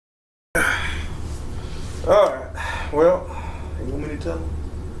Alright, well, you want me to tell them?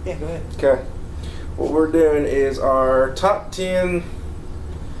 Yeah, go ahead. Okay. What we're doing is our top 10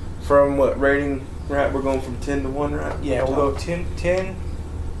 from what rating, right? We're going from 10 to 1, right? Yeah, we'll go 10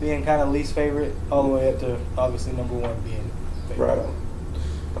 being kind of least favorite, all the way up to obviously number 1 being favorite. Right on.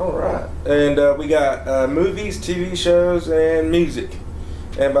 Alright. And we got movies, TV shows, and music.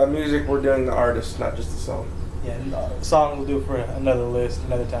 And by music, we're doing the artist, not just the song. Yeah, and song we'll do for another list,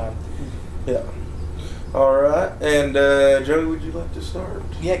 another time. Yeah. Alright. And Joey, would you like to start?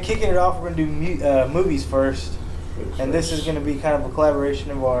 Yeah, kicking it off, we're going to do movies first. And this is going to be kind of a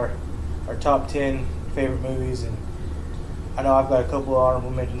collaboration of our top 10 favorite movies. And I know I've got a couple of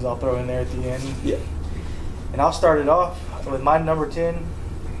honorable mentions I'll throw in there at the end. Yeah. And I'll start it off with my number 10.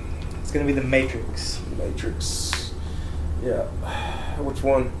 It's going to be The Matrix. Matrix. Yeah. Which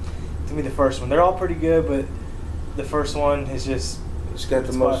one? To me, the first one. They're all pretty good, but the first one is just... It's got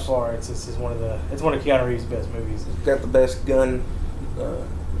the by most... far, it's one of Keanu Reeves' best movies. It's got the best gun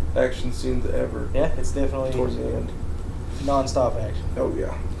action scenes ever. Yeah, it's definitely Towards the end. non-stop action. Oh,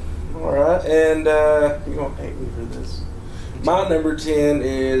 yeah. Alright, and you're going to hate me for this. My number 10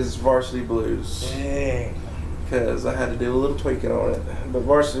 is Varsity Blues. Dang. Because I had to do a little tweaking on it. But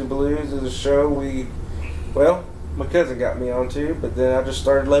Varsity Blues is a show well, my cousin got me onto, but then I just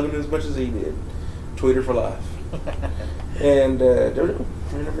started loving it as much as he did. Tweeter for life. And, Jojo,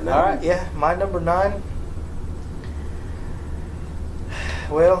 your number 9? Alright, yeah, my number 9.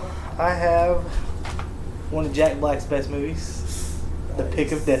 Well, I have one of Jack Black's best movies, Nice. The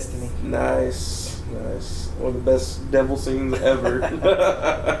Pick of Destiny. Nice, nice. One of the best devil scenes ever.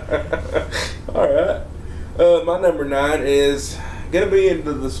 Alright. My number 9 is going to be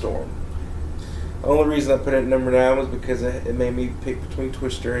Into the Storm. The only reason I put it at number 9 was because it made me pick between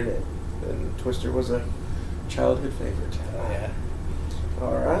Twister and it. And Twister was a childhood favorite. Oh, yeah.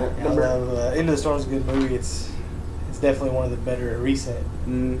 Alright. I love Into the Storm is a good movie. It's definitely one of the better recent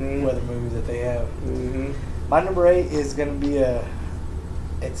weather movies that they have. My number 8 is going to be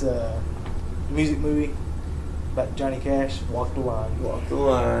it's a music movie about Johnny Cash, Walk the Line. Walk the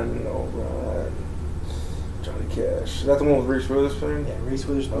Line. Alright. Johnny Cash. Is that the one with Reese Witherspoon? Yeah, Reese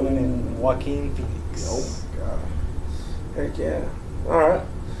Witherspoon and Joaquin Phoenix. Oh my god. Heck yeah. Alright.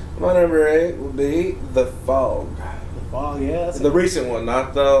 My number 8 will be The Fog. The Fog, yeah. The recent one,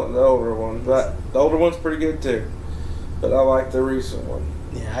 not the older one. But the older one's pretty good too. But I like the recent one.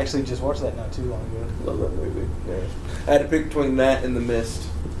 Yeah, I actually just watched that not too long ago. Love that movie. Yeah. I had to pick between that and The Mist.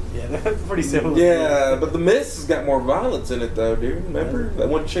 Yeah, that's pretty similar. Yeah, but The Mist has got more violence in it though, dude. Remember that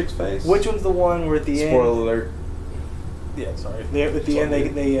one chick's face? Which one's the one where at the end? Spoiler alert. Yeah, sorry. At the end,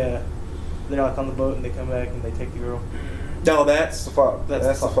 they're like on the boat and they come back and they take the girl. No, that's The Fog.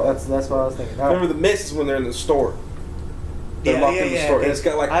 That's the Fog. That's what I was thinking. Remember The Mist is when they're in the store. They're locked in the store, okay. and it's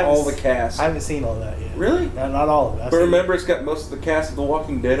got like all the cast. I haven't seen all that yet. Really? No, not all of it. But remember, it's got most of the cast of The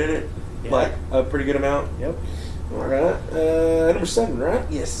Walking Dead in it. Yeah. Like a pretty good amount. Yep. All right. Number 7, right?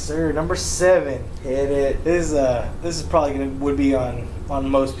 Yes, sir. Number 7. Hit it. This is probably would be on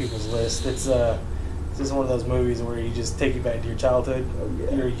most people's list. It's this is one of those movies where you just take you back to your childhood,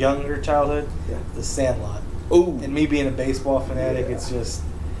 your younger childhood. Yeah. The Sandlot. Ooh. And me being a baseball fanatic, it's just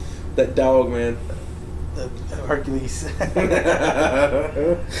that dog, man. the Hercules.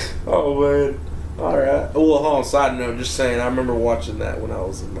 Oh man. All right. Well, hold on. Side note, just saying, I remember watching that when I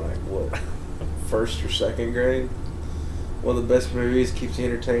was in like what, 1st or 2nd grade. One of the best movies, keeps you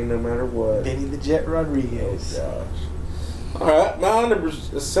entertained no matter what. Benny the Jet Rodriguez. Oh gosh. All right. My number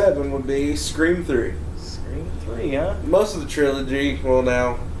 7 would be Scream 3. Scream 3, huh? Most of the trilogy, well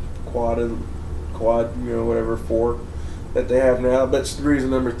now, quad, whatever, 4 that they have now. But the reason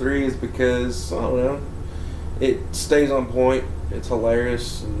number 3 is because, I don't know, it stays on point, it's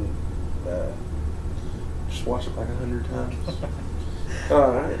hilarious, and just watch it like 100 times.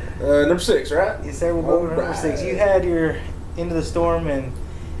 Alright, number 6, right? Yes, sir. We'll go to number 6. You had your Into the Storm, and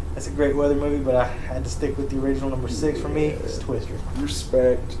that's a great weather movie, but I had to stick with the original number 6 for me. It's Twister.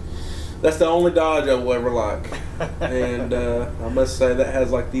 Respect. That's the only Dodge I will ever like. And I must say that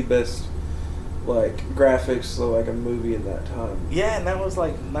has like the best graphics of like a movie in that time. Yeah, and that was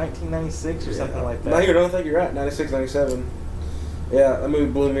like 1996 or something like that. No, you don't think you're right. 96, 97. Yeah, that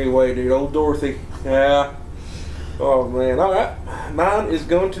movie blew me away, dude. Old Dorothy. Yeah. Oh man. All right. Mine is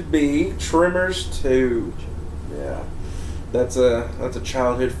going to be Tremors 2. Yeah. That's a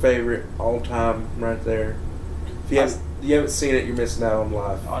childhood favorite all time right there. If you haven't seen it, you're missing out on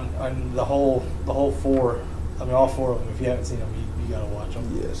life. On the whole 4. I mean, all 4 of them. If you haven't seen them, you gotta watch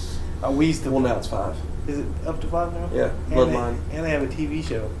them. Yes. We used to. Well, now it's 5. Is it up to 5 now? Yeah. Bloodline. And they have a TV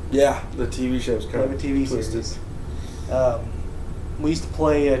show. Yeah, the TV show's kind of They have a TV twisted. series. We used to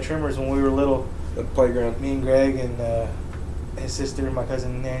play Tremors when we were little At the playground. Me and Greg and his sister, my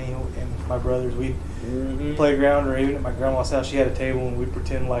cousin Nanny, and my brothers, we'd playground, or even at my grandma's house, she had a table, and we'd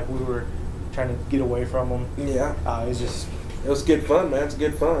pretend like we were trying to get away from them. Yeah. It It was good fun, man. It's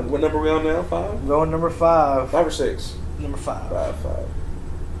good fun. What number are we on now? 5? Going number 5. 5 or 6? Number 5. 5.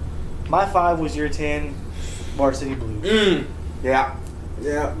 My 5 was your 10, Varsity Blues. Yeah.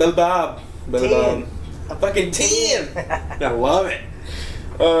 Yeah. Billy Bob. 10. A fucking 10. I love it.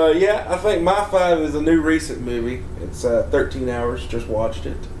 Yeah, I think my 5 is a new recent movie. It's 13 Hours. Just watched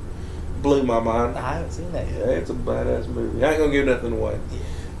it. Blew my mind. I haven't seen that yet. Yeah, it's a badass movie. I ain't gonna give nothing away. Yeah.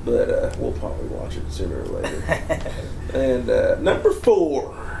 But we'll probably watch it sooner or later. And number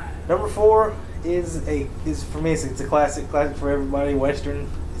 4. Number 4 is for me. It's a classic for everybody. Western.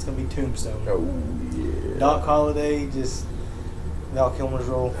 It's gonna be Tombstone. Oh yeah. Doc Holliday, just Val Kilmer's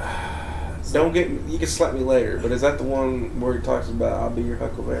role. Don't get me, you can slap me later, but is that the one where he talks about I'll be your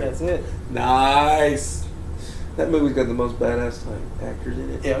Huckleberry? That's it. Nice. That movie's got the most badass actors in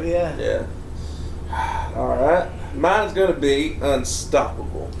it. Yeah, yeah. Yeah. All right. Mine's gonna be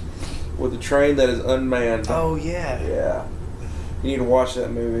Unstoppable, with a train that is unmanned. Oh yeah. Yeah. You need to watch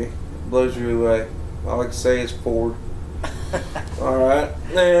that movie. It blows you away. All I can say is Ford. All right.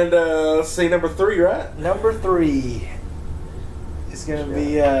 And let's see, number 3, right? Number 3 is gonna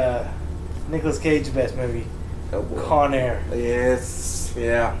be Nicolas Cage's best movie, Oh boy. Con Air. Yes.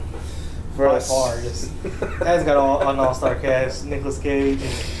 Yeah. For By us. far, that's got an all-star cast: Nicolas Cage,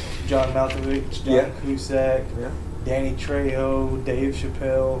 John Malkovich, John Yeah. Cusack, Yeah. Danny Trejo, Dave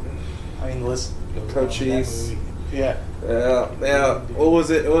Chappelle. I mean, the list goes on with that Cochise. movie. Yeah. Yeah. What was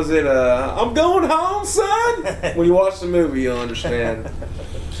it? Was it? I'm going home, son. When you watch the movie, you'll understand.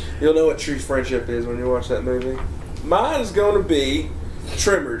 You'll know what true friendship is when you watch that movie. Mine is going to be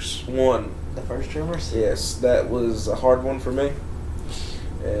Tremors 1. The first Tremors. Yes, that was a hard one for me.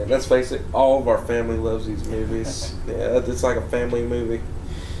 And let's face it, all of our family loves these movies. Yeah, it's like a family movie.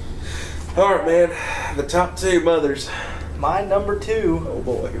 All right, man. The top 2 mothers. My number 2 Oh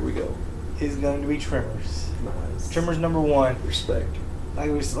boy, here we go. is going to be Tremors. Nice. Tremors number 1. Respect. Like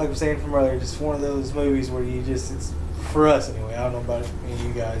we were saying from earlier, just one of those movies where it's for us anyway. I don't know about me and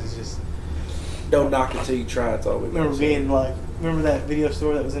you guys. It's just Don't knock it till you try. It's all we remember remember that video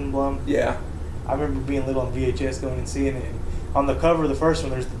store that was in Blum? Yeah. I remember being little on VHS going and seeing it. And on the cover of the first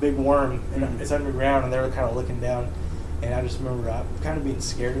one, there's the big worm, and it's underground, and they're kind of looking down. And I just remember kind of being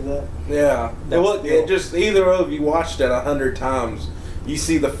scared of that. Yeah. It just either of you watched it 100 times, you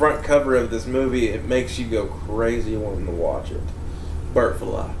see the front cover of this movie, it makes you go crazy wanting to watch it. Burt for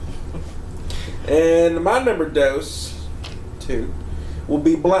life. And my number 2 will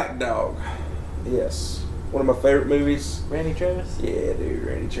be Black Dog. Yes. One of my favorite movies. Randy Travis? Yeah, dude,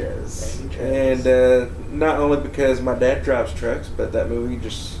 Randy Travis. Randy Travis. And not only because my dad drives trucks, but that movie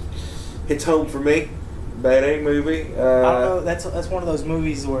just hits home for me. Bad A movie. I don't know. That's one of those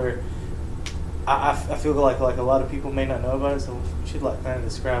movies where I feel like a lot of people may not know about it, so we should kind of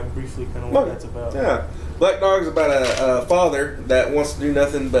describe briefly kind of what that's about. Yeah, Black Dog's about a father that wants to do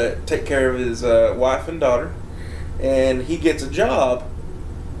nothing but take care of his wife and daughter, and he gets a job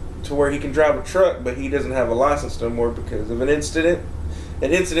to where he can drive a truck, but he doesn't have a license no more because of an incident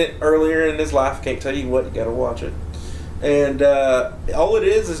earlier in his life. Can't tell you what. You got to watch it. And all it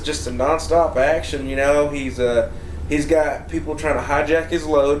is just a nonstop action. You know, he's got people trying to hijack his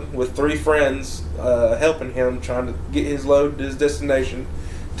load with 3 friends helping him, trying to get his load to his destination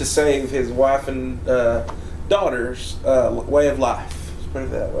to save his wife and daughter's way of life. Let's put it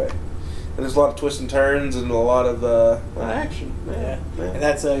that way. And there's a lot of twists and turns and a lot of action. Yeah. And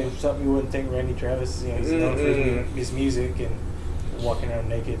that's something you wouldn't think Randy Travis. He's known for his music and walking around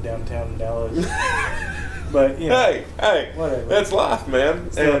naked downtown Dallas. But hey, whatever. That's life,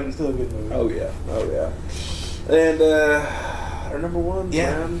 man. Still a good movie. Oh yeah. And our number 1,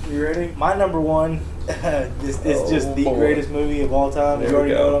 Yeah. man, you ready? My number 1 is just the greatest movie of all time. There You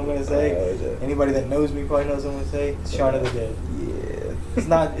already we know go. what I'm going to say. Anybody that knows me probably knows what I'm going to say. It's Shaun of the Dead. Yeah. It's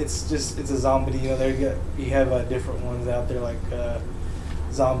not. It's a zombie. You have different ones out there like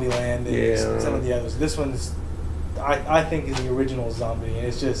Zombieland and some of the others. This one's I think is the original zombie, and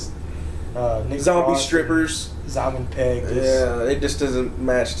it's just Nick Zombie Frost strippers. and Simon Pegg. Yeah, it just doesn't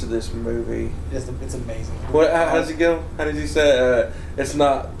match to this movie. It's amazing. How does he go? How does he say? It's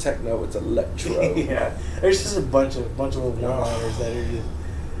not techno, it's electro. Yeah, there's just a bunch of little one-liners that are just.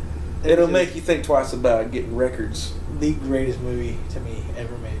 It'll make you think twice about getting records. The greatest movie to me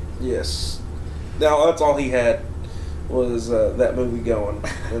ever made. Yes. Now that's all he had was that movie going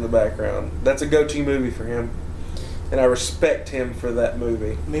in the background. That's a go-to movie for him, and I respect him for that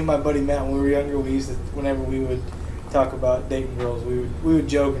movie. Me and my buddy Matt, when we were younger, we used to, whenever we would talk about dating girls, we would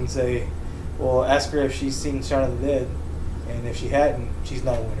joke and say, Well, ask her if she's seen Shaun of the Dead, and if she hadn't, she's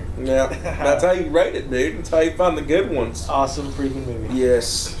not a winner. Yeah, that's how you rate it, dude. That's how you find the good ones. Awesome freaking movie.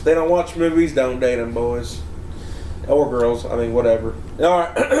 Yes. If they don't watch movies, don't date them, boys. Or girls. I mean, whatever.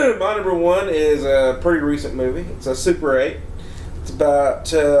 Alright, my number 1 is a pretty recent movie. It's a Super 8. It's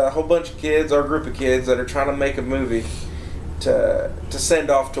about a whole bunch of kids, or a group of kids, that are trying to make a movie to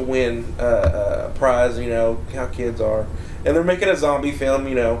send off to win a prize, you know, how kids are. And they're making a zombie film,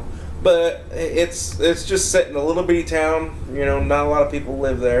 you know. But it's just set in a little bitty town, you know, not a lot of people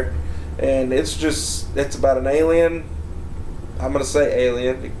live there. And it's about an alien. I'm going to say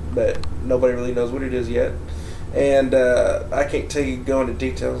alien, but nobody really knows what it is yet. And I can't tell you, go into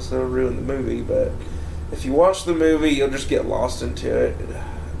details, so it'll ruin the movie. But if you watch the movie, you'll just get lost into it.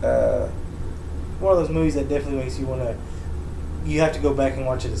 One of those movies that definitely makes you want to... You have to go back and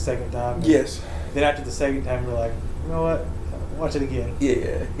watch it a second time. Yes. Then after the second time, you're like, you know what? Watch it again.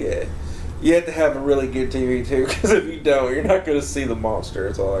 Yeah. You have to have a really good TV, too, because if you don't, you're not going to see the monster.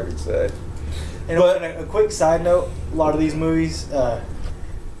 That's all I can say. And a quick side note, a lot of these movies...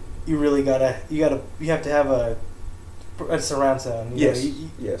 you really you have to have a surround sound. Yes.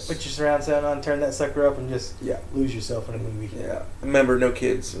 Yes. Put your surround sound on, turn that sucker up, and just lose yourself in a movie. Yeah. Remember, no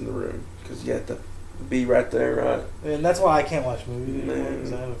kids in the room, because you have to be right there, right? And that's why I can't watch movies anymore,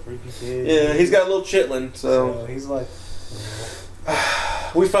 because I have a freaking kid. Yeah, he's got a little chitlin, so he's like...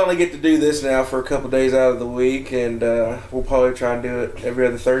 We finally get to do this now for a couple days out of the week, and we'll probably try and do it every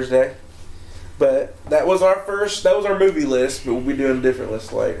other Thursday. But that was our movie list, but we'll be doing a different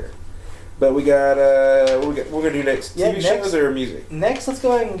list later. But we got we're gonna do next TV shows or music. Next, let's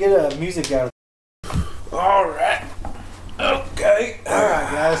go ahead and get a music out. All right. Okay. All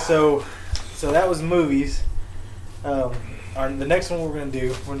right, guys. So that was movies. The next one we're gonna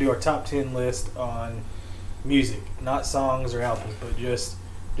do our top 10 list on music, not songs or albums, but just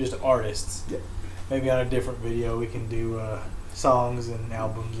artists. Yeah. Maybe on a different video we can do. Songs and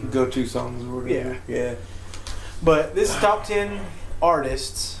albums. Go-to songs or whatever. Yeah. But this is top 10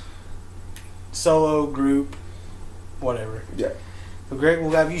 artists, solo, group, whatever. Yeah. So Greg,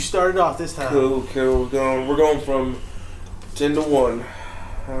 we'll have you started off this time. Cool. We're going from 10 to 1.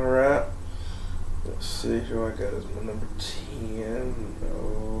 All right. Let's see who I got as my number 10.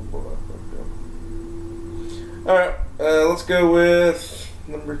 Oh, boy. All right. Let's go with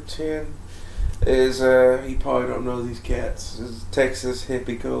number 10. Is you probably don't know these cats. Is Texas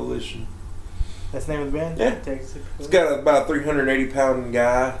Hippie Coalition. That's the name of the band? Yeah. Texas Hippie Coalition. It's got about a 380-pound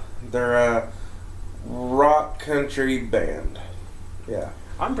guy. They're a rock country band. Yeah.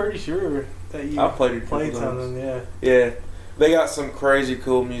 I'm pretty sure that you played something, yeah. Yeah. They got some crazy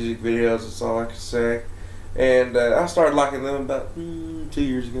cool music videos, that's all I can say. And I started liking them about 2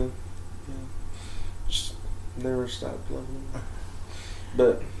 years ago. Yeah. Just never stopped loving them.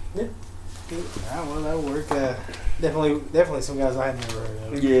 But, yeah. Ah, well, that'll work. Definitely some guys I had never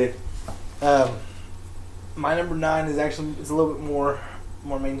heard of. Yeah. My number 9 is actually a little bit more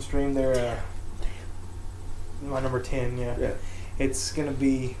mainstream. They're my number 10. Yeah. It's gonna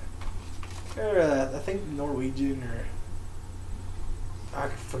be I think Norwegian, or I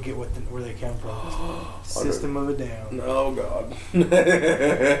forget where they come from. System of a Down. Oh God.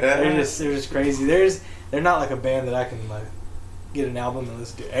 they're just crazy. They're not like a band that I can like get an album and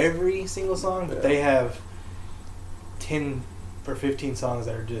listen to every single song, but they have 10 or 15 songs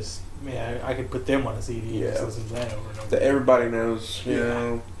that are just, I could put them on a CD and just listen to that over and over. That everybody knows, you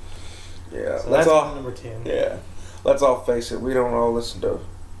know. Yeah. So that's all number 10. Yeah. Let's all face it, we don't all listen to,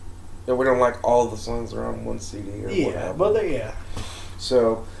 we don't like all the songs that are on one CD or one album. But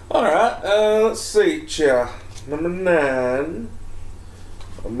So, alright, let's see, number 9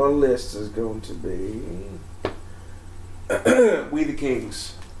 on my list is going to be We the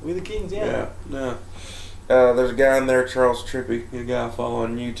Kings. We the Kings, yeah. There's a guy in there, Charles Trippy, a guy I follow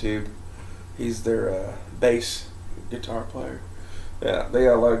on YouTube. He's their bass guitar player. Yeah, they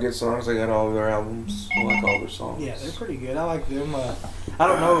got a lot of good songs. They got all of their albums. I like all their songs. Yeah, they're pretty good. I like them. I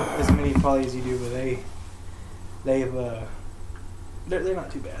don't know as many probably as you do, but they're not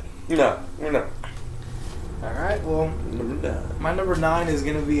too bad. No. All right, well, Number 9. My number 9 is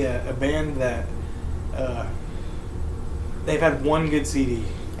going to be a band that they've had one good CD,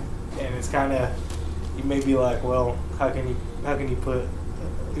 and it's kind of, you may be like, well, how can you put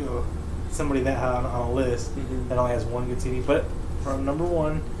somebody that high on a list that only has one good CD? But from number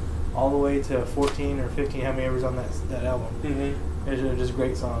 1 all the way to 14 or 15, how many ever's on that album? They're just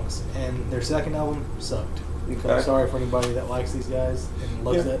great songs, and their second album sucked. Okay. So I'm sorry for anybody that likes these guys and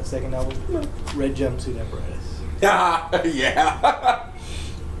loves that second album. Red Jumpsuit Apparatus. Yeah.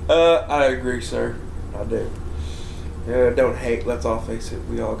 I agree, sir. I do. Don't hate. Let's all face it.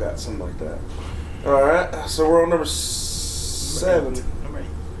 We all got something like that. All right. So we're on number 7. Number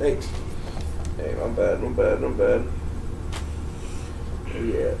 8. Hey, not bad. Not bad. Not bad.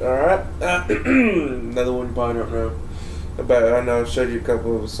 Yeah. All right. Another one you probably don't know about. I know I showed you a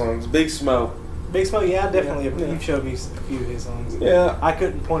couple of his songs. Big Smoke. Big Smoke, yeah, definitely. Yeah. You've showed me a few of his songs. Yeah. I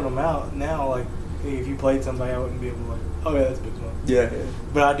couldn't point them out now. Like, if you played somebody, I wouldn't be able to, like, oh, yeah, that's Big Smoke. Yeah.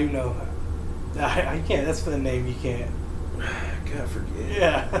 But I do know. You can't. That's the name you can't. God forget.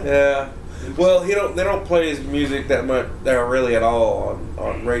 Yeah. Yeah. Well, they don't play his music that much there really at all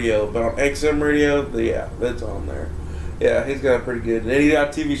on radio, but on XM radio, yeah, that's on there. Yeah, he's got a pretty good. And he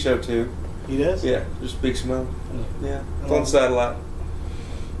got a TV show too. He does? Yeah, just Big Smoke. Yeah, it's Oh. on satellite.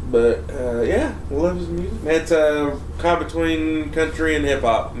 But yeah, I love his music. It's a kind of between country and hip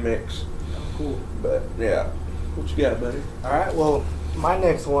hop mix. Cool. But yeah, what you got, buddy? All right. Well, my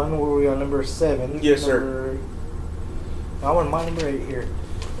next one, where we are number 7. Yes, sir. I want my number 8 here.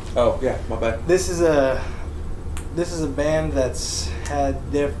 Oh yeah, my bad. This is a band that's had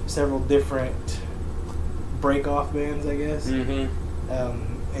several different break-off bands, I guess. Mm-hmm.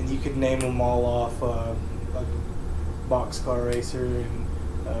 And you could name them all off, like Boxcar Racer and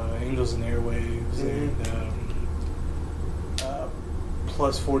Angels and Airwaves and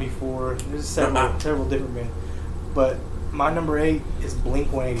Plus 44. There's several different bands. But my number 8 is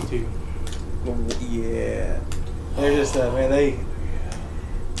Blink 182. Yeah. They're just man.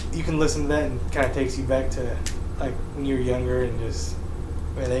 You can listen to that and it kind of takes you back to like when you were younger and just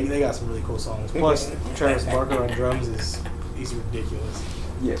man. They got some really cool songs. Plus Travis Barker on drums he's ridiculous.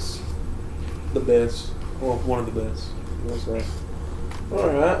 Yes. The best. Well, one of the best. That's right. All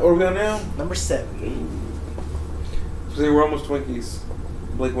right. Where we go now? Number 7. See, we're almost Twinkies.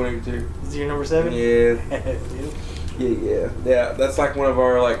 Blink 182. Is it your number 7? Yeah. Yeah. That's like one of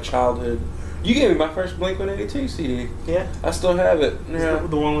our like childhood. You gave me my first Blink 182 CD. Yeah. I still have it. Yeah.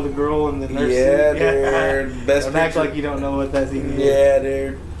 The one with the girl and the nurse. Yeah, suit? dude. Best Don't act picture. like you don't know what that CD is. Yeah,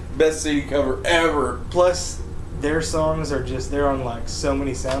 dude. Best CD cover ever. Plus, their songs are they're on like so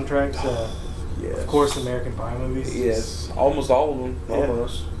many soundtracks. Yes. Of course, American Pie movies. Yes. Almost all of them. Yeah.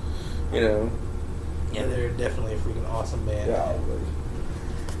 Almost. You know. Yeah, they're definitely a freaking awesome band. Yeah.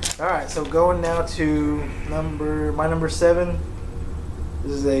 All right, so going now to my number 7.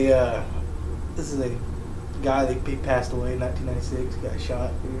 This is a guy that he passed away in 1996. Got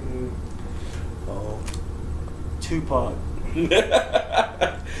shot. Mm-hmm. Oh. Tupac.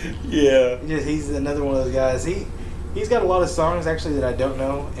 Yeah. He's another one of those guys. He's got a lot of songs actually that I don't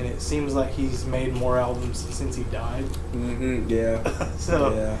know, and it seems like he's made more albums since he died. Mm-hmm. Yeah.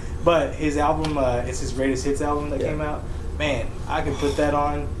 So, yeah. but his album, it's his greatest hits album that came out. Man, I could put that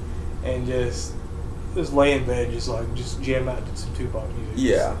on and just lay in bed, just jam out to some Tupac music.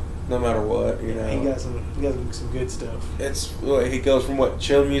 Yeah. No matter what, you know. He got some good stuff. He goes from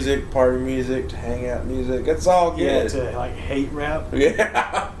chill music, party music to hangout music. It's all good. Yeah, to like hate rap.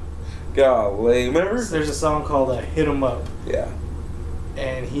 Yeah. Golly, remember? There's a song called "Hit 'Em Up." Yeah.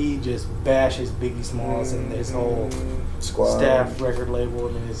 And he just bashes Biggie Smalls and his whole squad, staff, record label,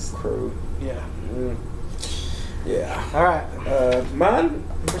 and his crew. Yeah. Yeah. All right. Mine.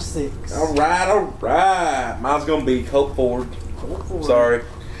 Number 6. All right. Mine's gonna be Colt Ford. Sorry.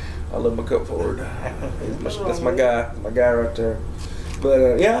 I love my Colt Ford. That's my guy. My guy right there.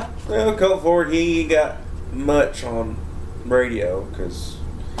 But Colt Ford. He ain't got much on radio because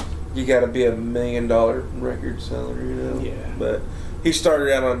you got to be $1 million record seller, you know. Yeah. But he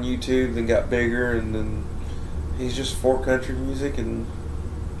started out on YouTube, then got bigger, and then he's just for country music and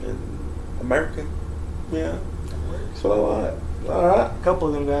American. Yeah. That's what I like. All right. A couple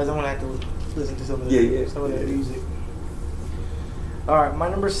of them guys. I'm gonna have to listen to some of their music. All right, my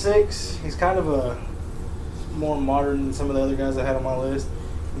number 6. He's kind of a more modern than some of the other guys I had on my list.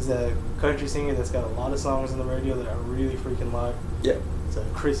 He's a country singer that's got a lot of songs on the radio that I really freaking like. Yeah. It's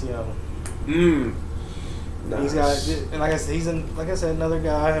Chris Young. Nice. He's got, and like I said, another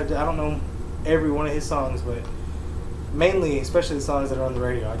guy. I don't know every one of his songs, but mainly, especially the songs that are on the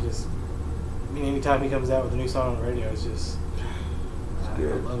radio. Anytime he comes out with a new song on the radio, it's just I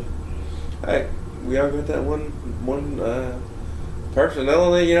love it. Hey, we all got that one person. Not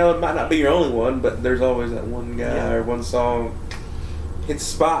only, it might not be your only one, but there's always that one guy or one song hits the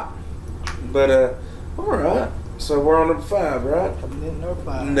spot. But all right. So we're on number 5, right? Coming in number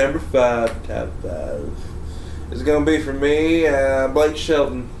 5. Number 5, top 5. It's gonna be for me, Blake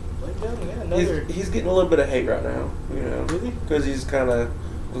Shelton. Blake Shelton, yeah, another. He's getting a little bit of hate right now, Really? because he's kind of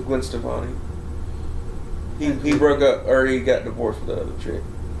with Gwen Stefani. He broke up, or he got divorced with the other chick.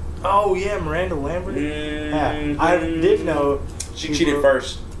 Oh yeah, Miranda Lambert. Mm-hmm. I did know She cheated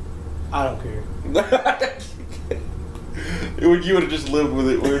first. I don't care. You would have just lived with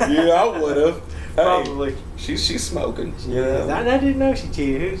it, wouldn't you? I would have. Probably. She's smoking. She You is. know? I didn't know she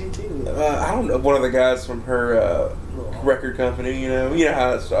cheated. Who did she cheat with? I don't know. One of the guys from her record company. You know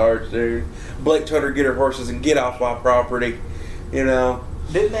how it starts, dude. Blake told her to get her horses and get off my property. You know.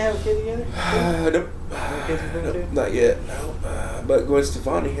 Didn't they have a kid together? Nope. No kids with them too? Not yet. No. But Gwen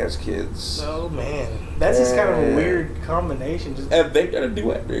Stefani has kids. Oh man, that's just kind of a weird combination. Just And they've got a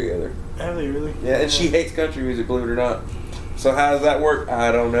duet together. have they really? Yeah, and she hates country music, believe it or not. So how does that work?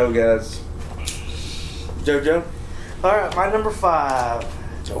 I don't know, guys. JoJo? All right, my number 5.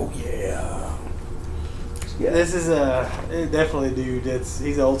 Oh yeah. This is definitely a dude.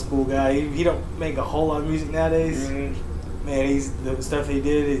 He's an old school guy. He don't make a whole lot of music nowadays. Mm-hmm. Man, the stuff he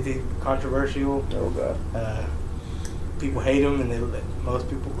did is controversial. Oh god. People hate him, and most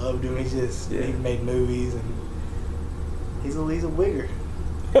people loved him. He made movies, and he's a wigger.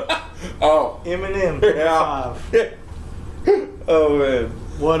 Oh. Eminem, Yeah. 5. Oh man.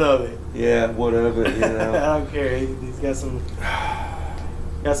 What of it? Yeah, what of it, you know. I don't care. He's got some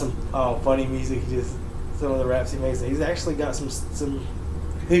funny music. Some of the raps he makes. He's actually got some.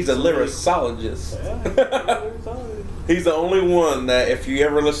 He's a lyricologist. Yeah, He's the only one that if you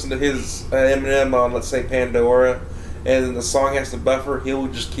ever listen to his Eminem on, let's say, Pandora, and the song has to buffer, he'll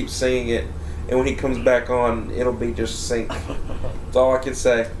just keep singing it. And when he comes back on, it'll be just sync. That's all I can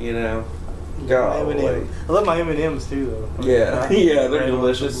say, you know. God, I love my M&Ms too, though. Yeah, yeah, they're Red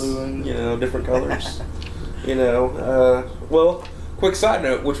ones, delicious. blue ones. You know, different colors. You know, well, quick side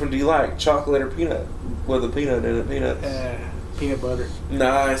note: which one do you like, chocolate or peanut? With a peanut in it, peanuts. Peanut butter.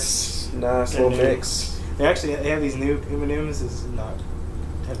 Nice little mix. They have these new M&Ms. This is not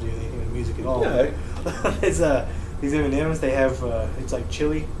have to do anything with music at all. Yeah. It's these M&Ms. They have it's like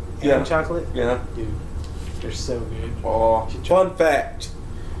chili and chocolate. Yeah. Dude, they're so good. Oh, fun fact.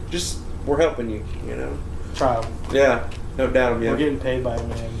 Just we're helping you. You know. Try them. Yeah. No doubt. Yeah. We're getting paid by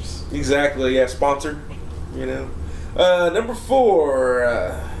M&Ms. Exactly. Yeah. Sponsored. You know. Number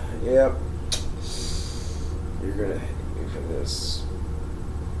 4. Yep. You're gonna hate me for this.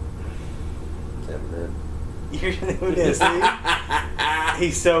 Eminem. You're gonna see.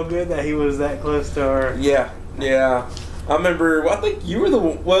 He's so good that he was that close to our. Yeah. I remember. I think you were the.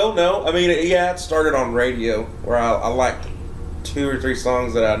 Well, no. I mean, it started on radio where I liked 2 or 3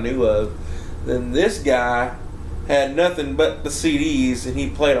 songs that I knew of. Then this guy had nothing but the CDs, and he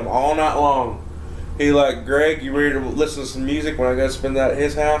played them all night long. He like, Greg, you ready to listen to some music when I go spend that at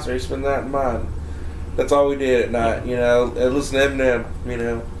his house, or you spend that in mine? That's all we did at night, you know. And listen to Eminem, you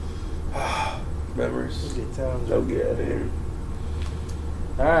know. Memories. Good times. Oh yeah, dude.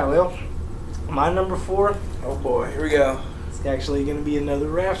 All right, well, my number 4. Oh boy, here we go. It's actually going to be another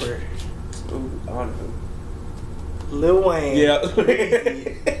rapper. Ooh, I know. Lil Wayne. Yeah.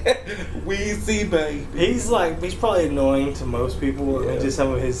 Weezy, baby. He's probably annoying to most people. I mean, just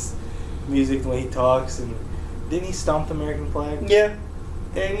some of his music, the way he talks, and didn't he stomp the American flag? Yeah.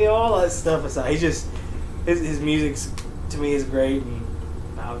 And all that stuff aside, his music to me is great, and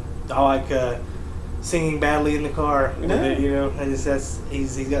I like singing badly in the car with it, you know. And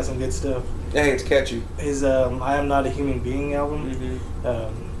he's got some good stuff. Dang, it's catchy. His I Am Not a Human Being album,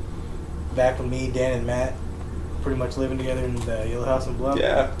 back when me, Dan, and Matt pretty much living together in the Yellow House in Bluff.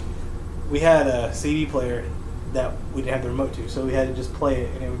 Yeah. We had a CD player that we didn't have the remote to, so we had to just play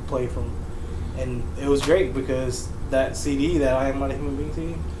it, and it would play from. And it was great because that CD, that I Am Not a Human Being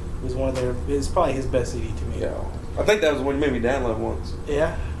CD, was it's probably his best CD to me. Yeah. I think that was the one you made me download once.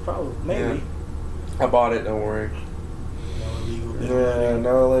 Yeah, probably, maybe. Yeah. I bought it. Don't worry. No illegal Yeah, downloading.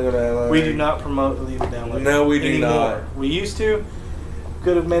 no illegal downloading. We do not promote illegal downloading. No, we do anymore. not. We used to.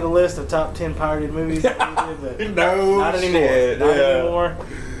 Could have made a list of top 10 pirated movies that we did, but No not anymore. shit, Not yeah. anymore.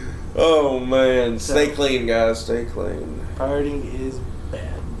 Oh man, So- stay clean, guys. Stay clean. Pirating is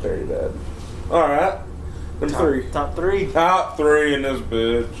bad. Very bad. All right, number 3. Top 3. Top 3 in this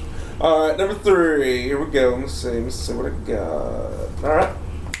bitch. All right, number 3. Here we go. Let's see what I got. All right.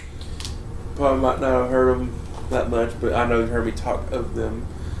 Probably might not have heard of them that much, but I know you heard me talk of them.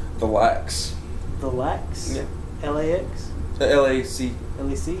 The Lax. The Lax? Yeah. LAX? The LAC.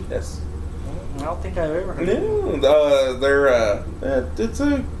 LEC? Yes. I don't think I've ever heard of them. No, they're it's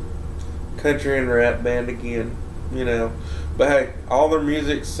a country and rap band again, you know. But hey, all their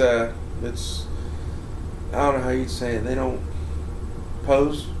music's it's, I don't know how you'd say it. They don't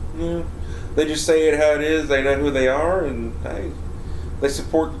pose, you know. They just say it how it is. They know who they are, and hey, they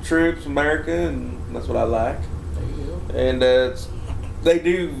support the troops, America, and that's what I like. There you go. And they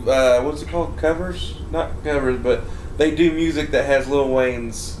do what's it called? Covers? Not covers, but they do music that has Lil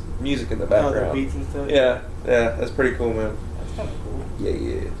Wayne's music in the Oh, background. the beats and stuff? Yeah, that's pretty cool, man. That's kind of cool.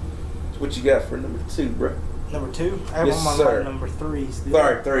 Yeah. What you got for number 2, bro? Number 2? I have Yes, one on sir. my number 3 still.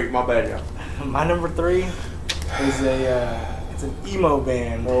 Sorry, 3. My bad, y'all. My number 3 is it's an emo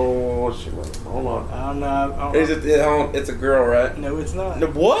band. Oh, shit. Wait, hold on. I don't know. Is it? It's a girl, right? No, it's not. No,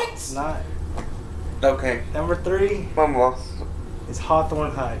 what? It's not. Okay. Number 3 I'm lost. is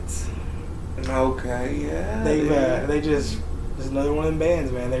Hawthorne Heights. Okay, yeah. They just another one of them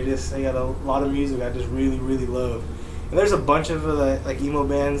bands, man. They got a lot of music I just really, really love. And there's a bunch of like emo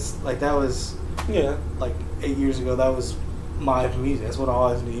bands. Like that was like 8 years ago. That was my music. That's what I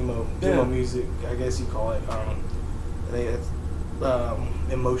always do. Emo music, I guess you call it. It's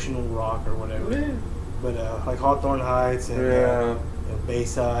emotional rock or whatever. Yeah. But like Hawthorne Heights and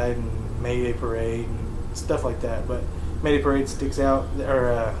Bayside and Mayday Parade and stuff like that. But Mayday Parade sticks out,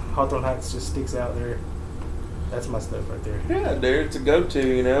 or Hawthorne Heights just sticks out there. That's my stuff right there. Yeah, dude, it's a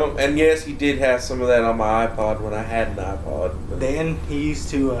go-to, you know. And yes, he did have some of that on my iPod when I had an iPod. But. Dan, he used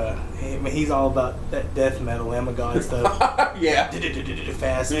to. He's all about that death metal, Lamb of God stuff. Yeah.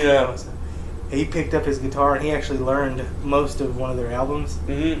 Fast. Yeah. You know, so he picked up his guitar and he actually learned most of one of their albums.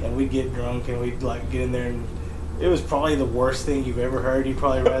 Mm-hmm. And we'd get drunk and we'd like get in there and it was probably the worst thing you've ever heard. You'd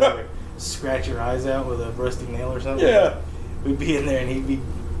probably rather scratch your eyes out with a rusty nail or something. Yeah. We'd be in there and he'd be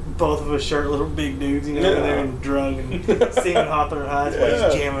both of us shirtless little big dudes, you know, in there and drunk and singing Hawthorne Heights while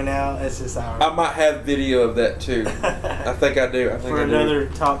he's jamming out. That's just our. I might have video of that too. I think I do. For another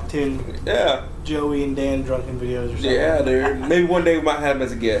top 10 Joey and Dan drunken videos or something. Yeah, dude. Maybe one day we might have him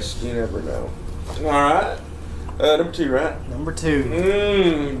as a guest. You never know. All right. Number 2, right? Number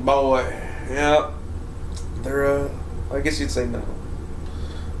 2. Boy. Yep. They're, I guess you'd say no.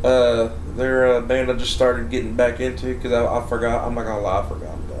 They're a band I just started getting back into because I forgot. I'm not going to lie, I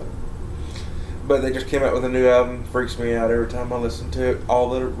forgot about it. But they just came out with a new album. Freaks me out every time I listen to it.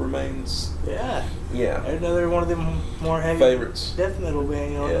 All That Remains. Yeah. Yeah. They're another one of them more heavy favorites. Death metal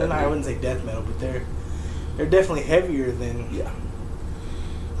band. You know, Yeah, I wouldn't say death metal, but they're definitely heavier than. Yeah.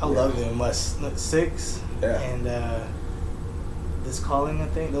 I love them. Six. Yeah. And This Calling, I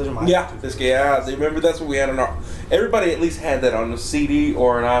think. Those are my This guy. Yeah. Remember that's what we had on our. Everybody at least had that on a CD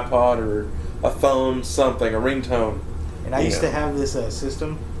or an iPod or a phone, something, a ringtone. And I used to have this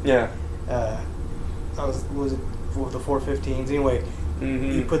system. Yeah. Was it for the 415s? Anyway,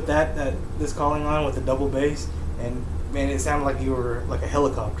 you put that This Calling on with the double bass, and man, it sounded like you were like a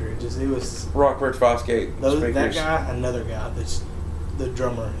helicopter. It was Rockbridge Fosgate speakers. That guy, another guy that's the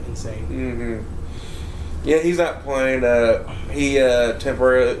drummer, insane. Mm-hmm. Yeah, he's not playing. He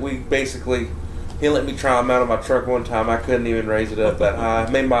temporarily. He let me try him out of my truck one time. I couldn't even raise it up that high.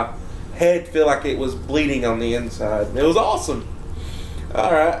 It made my head feel like it was bleeding on the inside. It was awesome.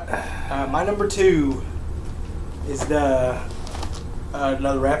 All right. My number 2 is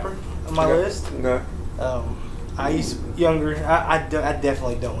another rapper on my list. Okay. I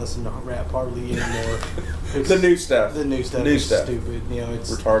definitely don't listen to rap hardly anymore. The new stuff. The new stuff is stupid. You know,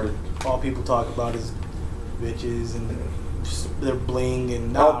 it's retarded. All people talk about is bitches and their bling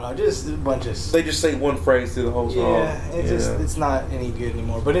and I don't know, just a bunch of. They just say one phrase through the whole song. Yeah, it's not any good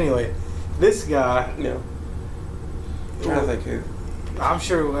anymore. But anyway, this guy. Yeah. I'm trying to think who. I'm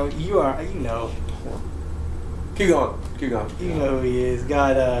sure you know. Keep going. You know who he is.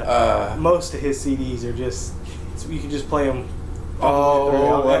 Got most of his CDs are just you can just play them.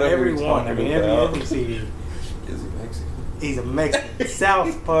 Every one. I mean, every CD. Is he Mexican? He's a Mexican.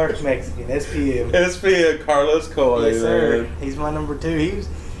 South Park Mexican. SPM. SPM. Carlos Coy. Yes, sir. He's my number 2.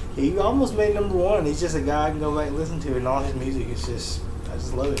 He almost made number 1. He's just a guy I can go back and listen to, and all his music. It's just I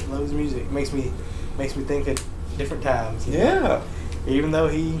just love it. Love his music. Makes me think of different times. Yeah. Even though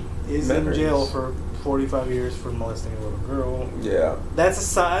he is in jail for 45 years for molesting a little girl. Yeah. That's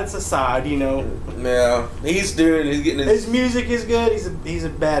a side, you know. Yeah. He's getting his music is good. He's a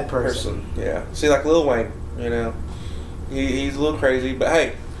bad person. Yeah. See, like Lil Wayne, you know. He's a little crazy, but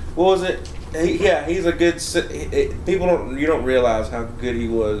hey, what was it? He's a good. You don't realize how good he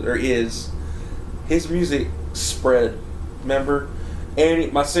was or is. His music spread. Remember,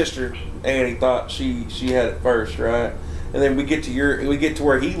 Annie, my sister Annie, thought she had it first, right? And then we get to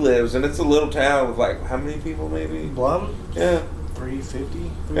where he lives, and it's a little town with like how many people maybe? Blum? Yeah.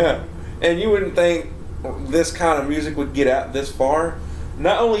 350. Yeah, and you wouldn't think this kind of music would get out this far.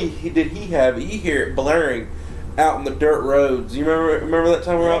 Not only did he hear it blaring out in the dirt roads. You remember that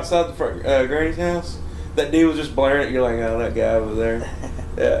time we were outside the front, Granny's house? That dude was just blaring it. You're like, oh, that guy over there.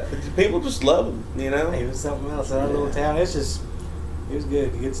 Yeah, people just love him, you know? He was something else in our little town. It was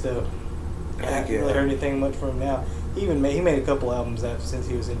good stuff. I haven't really heard anything much from him now. He made a couple albums since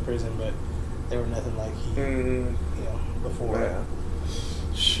he was in prison, but they were nothing like before. Yeah.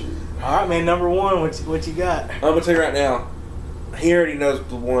 Shoot. All right, man. Number 1, what you got? I'm gonna tell you right now. he already knows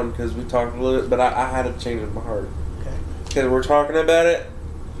the one because we talked a little bit, but I had to change it in my heart. Okay. Because we're talking about it,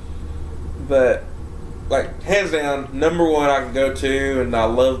 but like hands down, number one I can go to, and I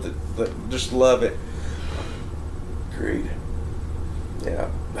love just love it. Creed. Yeah,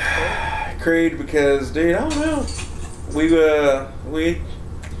 Creed because dude, I don't know, we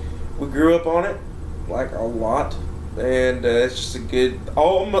grew up on it like a lot, and it's just a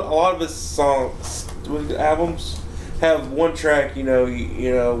lot of his songs, albums have one track, you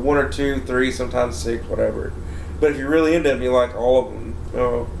know, one or two, three, sometimes six, whatever. But if you're really into them, you like all of them.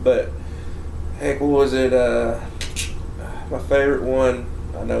 But heck, what was it? My favorite one,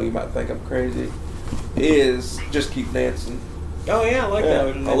 I know you might think I'm crazy, is Just Keep Dancing. Oh yeah, I like that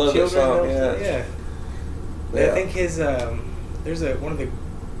one. I love that song. Yeah. I think his there's one of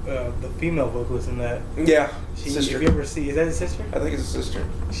the female vocalists in that. Yeah, sister. If you ever see, is that his sister? I think it's his sister.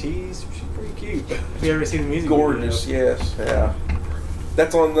 She's pretty cute. If you ever see the music gorgeous, video. yes, yeah.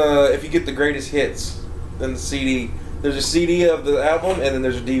 That's on the, if you get the greatest hits, then the CD. There's a CD of the album, and then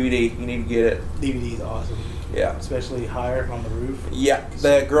there's a DVD. You need to get it. DVD is awesome. Yeah. Especially Higher on the Roof. Yeah.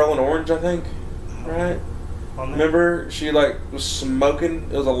 That Girl in Orange, I think. Right? On there? Remember? She, like, was smoking.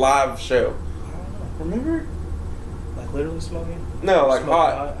 It was a live show. I don't know. Remember? Like literally smoking? No, like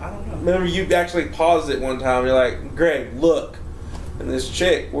hot. I don't know. Remember you actually paused it one time. You're like, Greg, look. And this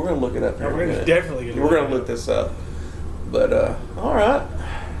chick, we're going to look it up. We're definitely going to look this up. But, all right.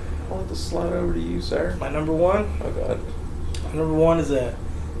 I'll let this slide over to you, sir. My number one? Oh, God. My number one is a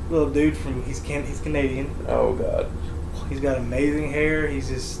little dude from, he's Canadian. Oh, God. He's got amazing hair. He's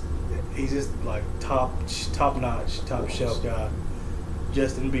just like top notch, top shelf guy.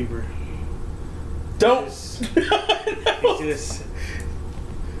 Justin Bieber. Don't.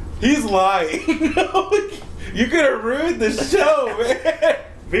 He's lying. You could have ruined the show, man.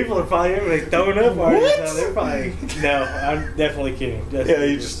 People are probably throwing up already. So they're probably no. I'm definitely kidding. Justin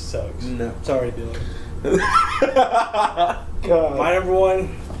he just sucks. No. Sorry, Dylan. God. My number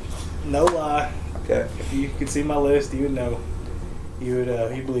one, no lie. Okay. If you could see my list, you would know. You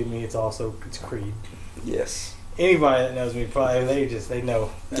believe me. It's Creed. Yes. Anybody that knows me probably they know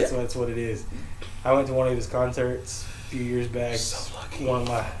that's what it is. I went to one of his concerts a few years back. So lucky. One of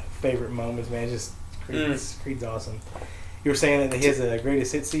my favorite moments, man. Just Creed's awesome. You were saying that he has a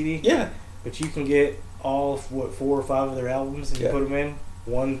greatest hit CD. Yeah. But you can get all 4 or 5 of their albums and you put them in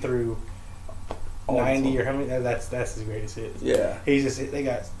 1 through 90 or how many. That's his greatest hit. Yeah. They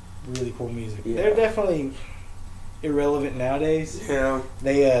got really cool music. Yeah. They're definitely irrelevant nowadays. Yeah.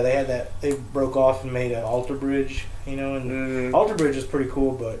 They broke off and made an Alter Bridge, and Alter Bridge was pretty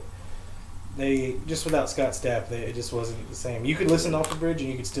cool, but they just without Scott Stapp, it just wasn't the same. You could listen to Alter Bridge and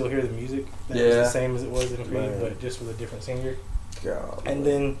you could still hear the music. That was the same as it was in Creed, but just with a different singer. God. And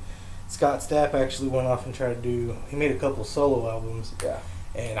then Scott Stapp actually went off and tried to do. He made a couple solo albums. Yeah.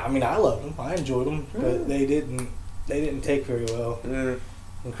 And I mean, I loved them. I enjoyed them, but they didn't take very well.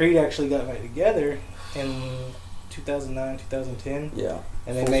 And Creed actually got back together in 2009, 2010. Yeah.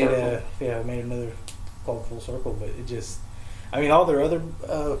 And they made another called Full Circle, but it just, I mean, all their other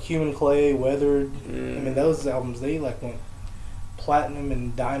Human Clay, Weathered, I mean, those albums, they like went platinum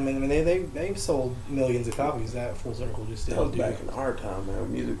and diamond. I mean, they sold millions of copies. That Full Circle just didn't do. Back in our time, man,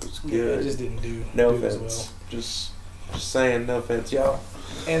 music was good. Yeah, it just didn't do. No as offense. well. Just saying, no offense, y'all.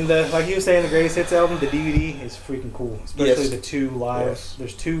 And like you were saying, the Greatest Hits album, the DVD is freaking cool, especially the 2 live. Yes.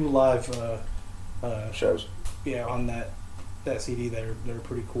 There's 2 live shows. Yeah, on that CD that are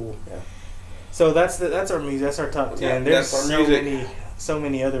pretty cool. Yeah. So that's our music. That's our top 10. Yeah, There's that's our music. so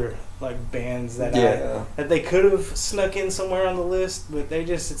many other like bands that that they could have snuck in somewhere on the list, but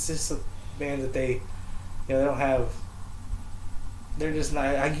it's just a band that they don't have. They're just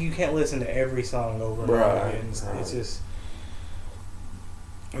not. You can't listen to every song over and over again. It's just.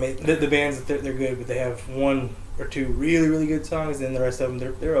 I mean, the bands that they're good, but they have 1 or 2 really, really good songs, and the rest of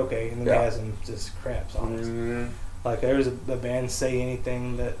them they're okay, and then they have some just crap songs. Like there's a band, Say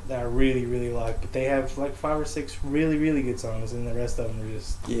Anything, that I really, really like, but they have like 5 or 6 really, really good songs, and the rest of them are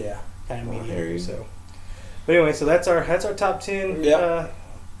just kind of mediocre. So, but anyway, so that's our top 10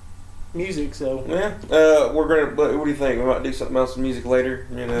 music. So we're gonna. What do you think? We might do something else with music later.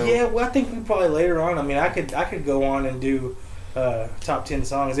 Yeah, well, I think we probably later on. I mean, I could go on and do top 10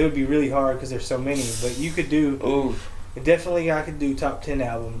 songs. It would be really hard because there's so many, but you could do. Definitely, I could do top 10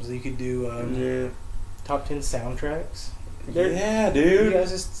 albums. You could do top 10 soundtracks. Yeah, dude. You guys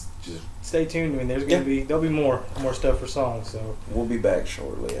just stay tuned. I mean, there'll be more stuff for songs. So we'll be back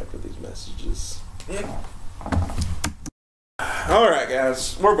shortly after these messages. All right,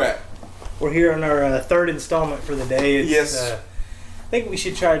 guys, we're back. We're here on our third installment for the day. Yes. I think we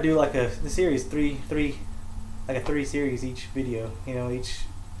should try to do like the series three like a 3 series each video. You know, each.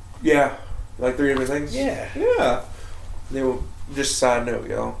 Yeah, like 3 different things. Yeah. Yeah. They will. Just side note,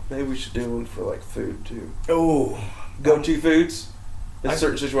 y'all. Maybe we should do one for like food too. Oh, Go-to foods in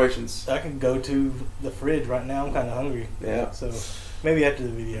certain situations. I can go to the fridge right now. I'm kind of hungry. Yeah. So maybe after the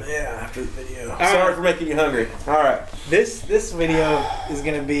video. Yeah, after the video. All Sorry right. for making you hungry. All right. This video is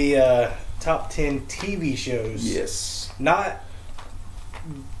gonna be top 10 TV shows. Yes. Not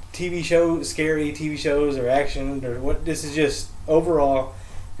TV shows, scary TV shows or action or what. This is just overall,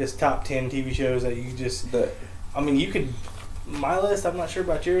 just top 10 TV shows that you just. I mean, you could. My list. I'm not sure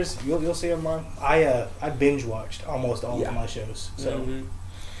about yours. You'll see on mine. I binge watched almost all of my shows. So,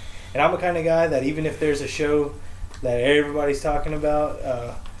 and I'm the kind of guy that even if there's a show that everybody's talking about,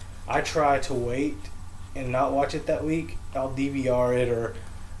 I try to wait and not watch it that week. I'll DVR it or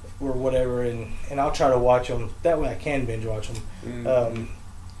whatever, and I'll try to watch them. That way I can binge watch them.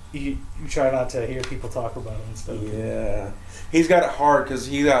 You try not to hear people talk about them and stuff. Yeah. He's got it hard because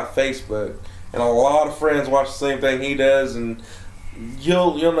he's got Facebook, and a lot of friends watch the same thing he does, and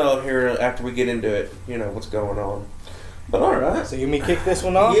you'll know here after we get into it, you know, what's going on. But all right. So you want me to kick this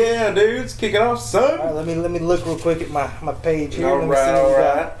one off? Yeah, dudes, kick it off, son. All right, let me look real quick at my page here. All Let me right, see what all we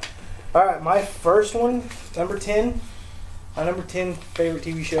got. right. All right, my first one, number 10. My number 10 favorite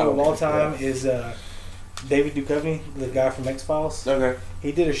TV show of all time is David Duchovny, the guy from X-Files. Okay.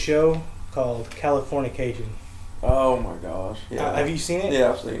 He did a show called Californication. Oh my gosh. Yeah. Have you seen it?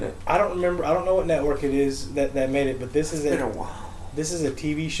 Yeah, I've seen it. I don't remember. I don't know what network it is that made it, but this is It's been a while. This is a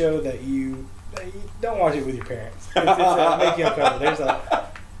TV show that you don't watch it with your parents. It'll make you uncomfortable.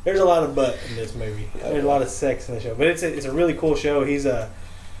 There's a lot of butt in this movie. There's a lot of sex in the show, but it's a really cool show. He's a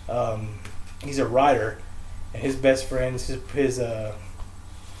writer, and his best friend's his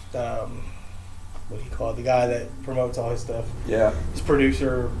what do you call it? The guy that promotes all his stuff. Yeah. His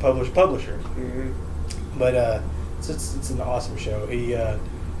producer, publisher. Mm-hmm. But it's an awesome show. He the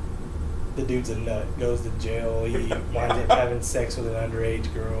dude's a nut. Goes to jail. He winds up having sex with an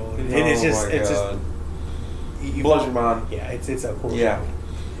underage girl. It's just you blows your mind. Yeah, it's a cool Yeah. show.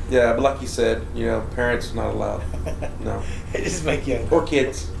 Yeah, but like you said, you know, parents not allowed. No. It just make you Or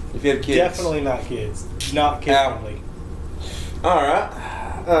kids. If you have kids. Definitely not kids. Not kid friendly. All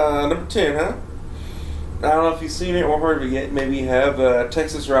right. Number 10, huh? I don't know if you've seen it or heard of it yet. Maybe you have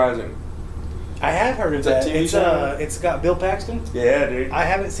Texas Rising. I have heard of that. It's got Bill Paxton. Yeah, dude. I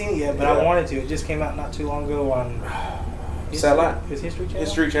haven't seen it yet, but I wanted to. It just came out not too long ago on Satellite. His History Channel.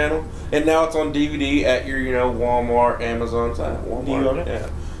 History Channel, and now it's on DVD at your, Walmart, Amazon site. Walmart. Do you own it? Yeah.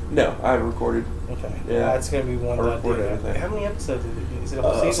 No, I haven't recorded. Okay. Yeah. That's gonna be one I that I recorded do. everything. How many episodes is it? A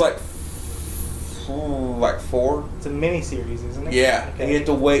whole season? It's like 4. It's a mini series, isn't it? Yeah. Okay. You had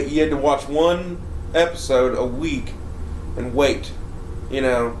to wait. You had to watch one episode a week, and wait. You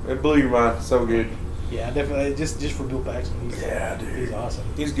know, it blew your mind. So good. Yeah, definitely. Just for Bill Paxton. Dude. He's awesome.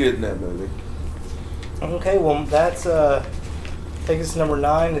 He's good in that movie. Okay, well that's take us to number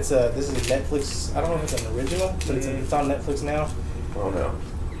 9. This is a Netflix. I don't know if it's an original, but it's on Netflix now. Oh no.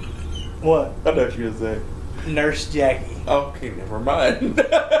 What? I know what you were gonna say. Nurse Jackie. Okay, never mind.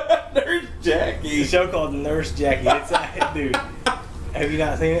 Nurse Jackie. It's a show called Nurse Jackie. It's dude. Have you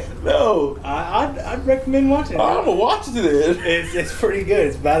not seen it? No. I'd recommend watching it. I'm gonna watch it. It's pretty good.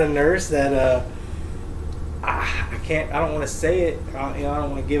 It's about a nurse that I don't want to say it. I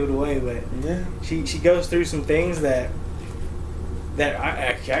don't want to give it away, but Yeah. she goes through some things that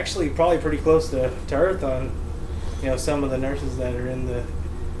I actually probably pretty close to Earth on. Some of the nurses that are in the.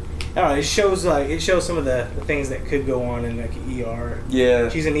 I don't know. It shows some of the things that could go on in like an ER. Yeah.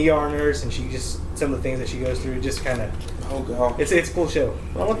 She's an ER nurse, and some of the things that she goes through just kind of. Oh god. It's a cool show.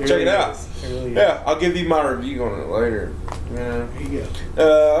 I'll have to check it out. It really is. Yeah, I'll give you my review on it later. Yeah. There you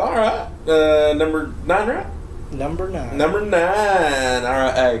go. All right. Number 9, right? Number 9. Number 9. All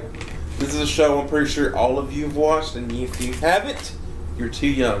right. Hey, this is a show I'm pretty sure all of you have watched, and if you haven't, you're too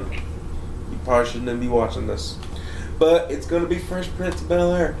young. You probably shouldn't be watching this. But it's gonna be Fresh Prince of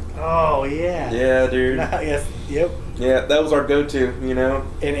Bel-Air. Oh yeah. Yeah, dude. Yes. Yep. Yeah, that was our go-to.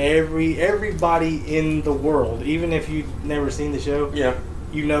 And everybody in the world, even if you've never seen the show, Yeah.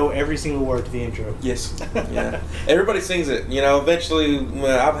 you know every single word to the intro. Yes. Yeah. Everybody sings it. Eventually,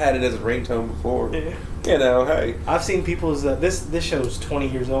 I've had it as a ringtone before. Yeah. Hey. I've seen people's this show's 20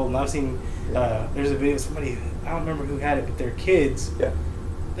 years old, and I've seen there's a video somebody, I don't remember who had it, but their kids. Yeah.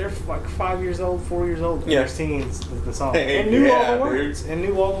 They're like 5 years old, 4 years old. And Yeah. they're singing the song Hey, and knew all yeah, the words dude. and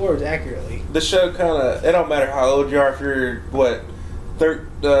knew all the words accurately. The show kind of, it don't matter how old you are, if you're,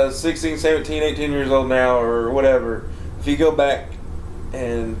 16, 17, 18 years old now or whatever, if you go back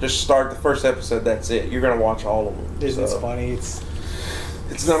and just start the first episode, that's it. You're going to watch all of them. It's funny. It's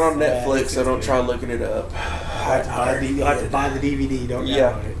not on sad. Netflix, so don't It's try looking it up. You'll have to buy the DVD. Don't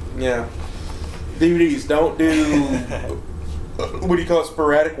download it. Yeah. DVDs don't do. What do you call it?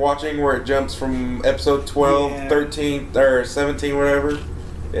 Sporadic watching, where it jumps from episode 12, 13, or 17, whatever.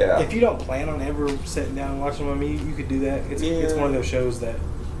 Yeah. If you don't plan on ever sitting down and watching with me, you could do that. It's one of those shows that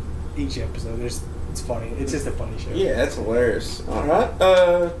each episode it's funny. It's just a funny show. Yeah, it's hilarious. All right.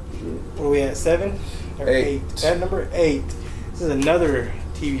 Where are we at? 7 or 8? At number 8. This is another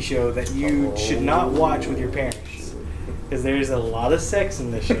TV show that you should not watch with your parents because there's a lot of sex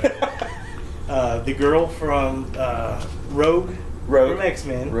in this show. The girl from Rogue from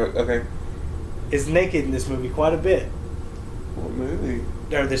X-Men okay. is naked in this movie quite a bit. What movie?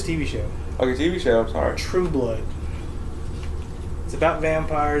 Or this TV show. Okay, TV show. I'm sorry. True Blood. It's about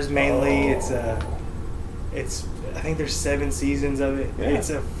vampires mainly. It's I think there's 7 seasons of it. Yeah. It's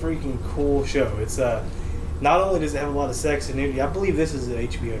a freaking cool show. It's not only does it have a lot of sex and nudity. I believe this is an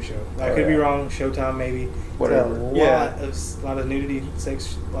HBO show. I could be wrong. Showtime maybe. Whatever. It's got a lot of nudity, a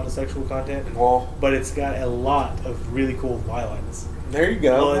lot of sexual content. Well, but it's got a lot of really cool violence. There you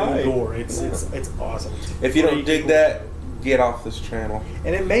go. Blood and gore. It's awesome. If you don't dig that, get off this channel.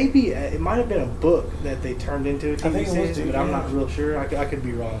 And it might have been a book that they turned into a TV series, but I'm not real sure. I could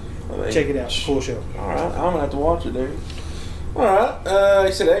be wrong. Check it out. Cool show. All right, I'm gonna have to watch it, dude. All right,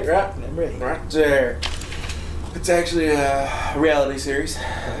 you said 8, right? Number 8. Right there. It's actually a reality series.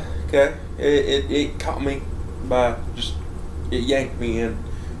 Okay. It caught me by it yanked me in.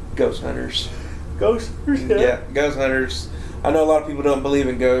 Ghost Hunters. Ghost Hunters. Yeah, Ghost Hunters. I know a lot of people don't believe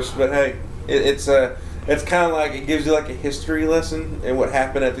in ghosts, but hey, it's kind of like it gives you like a history lesson and what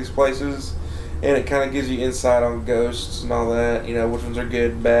happened at these places, and it kind of gives you insight on ghosts and all that. You know, which ones are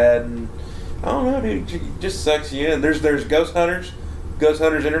good, bad, and I don't know, dude. It just sucks you in. There's Ghost Hunters, Ghost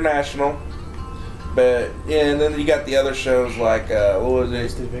Hunters International, but yeah, and then you got the other shows like what was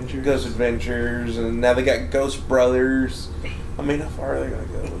it? Ghost Adventures, and now they got Ghost Brothers. I mean, how far are they gonna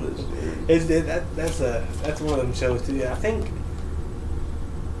go with this, dude? That's one of them shows too. Yeah, I think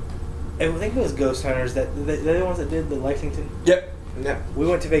it was Ghost Hunters they're the ones that did the Lexington. Yep. Yeah. We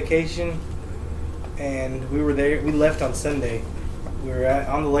went to vacation, and we were there. We left on Sunday. We were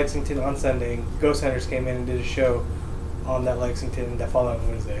on the Lexington on Sunday. And Ghost Hunters came in and did a show on that Lexington that following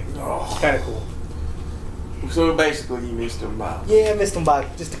Wednesday. Oh, kind of cool. So basically, you missed them by. Yeah, I missed them by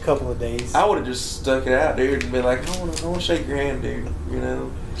just a couple of days. I would have just stuck it out, dude, and been like, I want to shake your hand, dude. You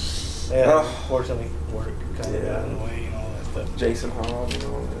know. Yeah. Unfortunately, work kind of got in the way and all that stuff. Jason Hogg and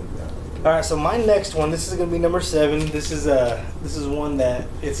all that. All right, so my next one. This is gonna be number 7. This is one that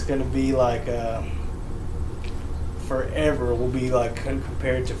it's gonna be like forever. Will be like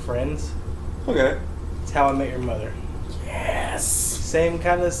compared to Friends. Okay. It's How I Met Your Mother. Yes. Same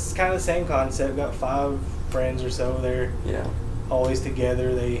kind of same concept. Got 5 friends or so. They're always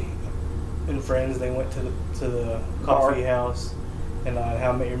together. In Friends they went to the coffee house, and on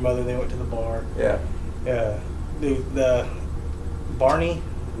How I Met Your Mother they went to the bar. Yeah. The Barney.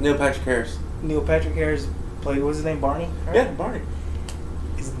 Neil Patrick Harris played. What's his name? Barney. Right? Yeah, Barney.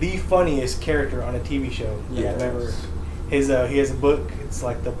 Is the funniest character on a TV show that I've ever. He has a book. It's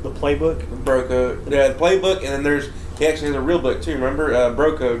like the Playbook. Bro Code. Yeah, the Playbook, and then he actually has a real book too. Remember,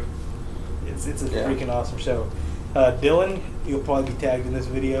 Bro Code. It's a freaking awesome show. Dylan, you'll probably be tagged in this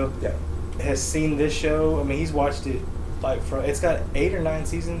video. Yeah. Has seen this show. I mean, he's watched it it's got 8 or 9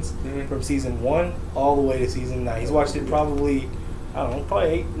 seasons from season 1 all the way to season 9. He's watched it probably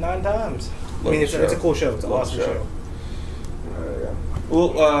 8-9 times. I mean, it's a cool show. It's an awesome show. Yeah.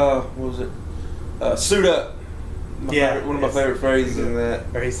 Well, what was it? Suit Up. One of my favorite phrases in that.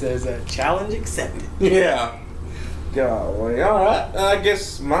 Or he says, "Challenge accepted." Yeah. Golly. All right. I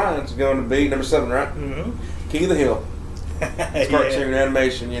guess mine's going to be number 7, right? Mm-hmm. King of the Hill. It's cartoon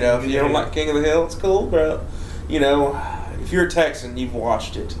animation. You know, if you don't like King of the Hill, it's cool, bro. You know, if you're a Texan, you've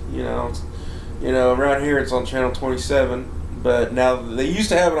watched it. You know, around here it's on channel 27. But now they used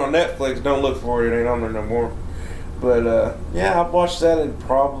to have it on Netflix. Don't look for it; it ain't on there no more. But yeah, I've watched that in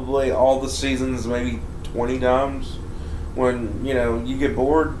probably all the seasons, maybe 20 times. When you get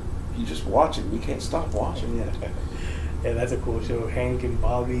bored, you just watch it. You can't stop watching it. Yeah, that's a cool show. Hank and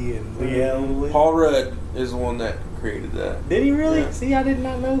Bobby and Liel. Paul Rudd is the one that created that. Did he really? Yeah. See, I did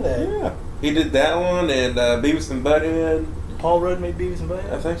not know that. Yeah, he did that one and Beavis and Butthead. Paul Rudd made Beavis and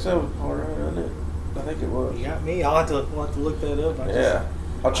Butthead. I think so. Paul Rudd, wasn't it? I think it was. You got me. We'll have to look that up.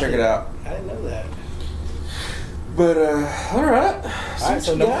 I'll check it out. I didn't know that. But all right.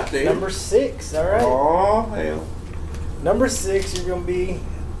 So number 6. All right. Oh hell. Number 6, you're gonna be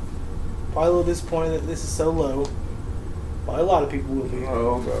probably a little disappointed that this is so low. Probably a lot of people will be.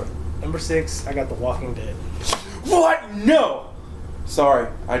 Oh god. Number 6, I got The Walking Dead. What? No. Sorry.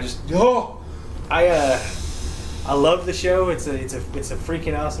 I I love the show. It's a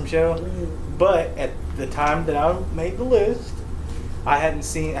freaking awesome show. But at the time that I made the list, I haven't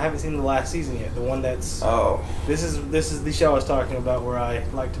seen the last season yet. The one that's this is the show I was talking about where I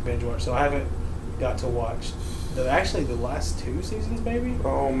like to binge watch. So I haven't got to watch the last 2 seasons maybe.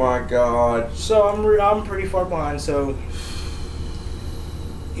 Oh my god. So I'm pretty far behind. So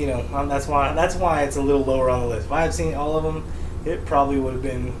you know that's why it's a little lower on the list. If I had seen all of them, it probably would have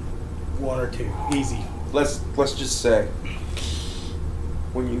been 1 or 2 easy. Let's just say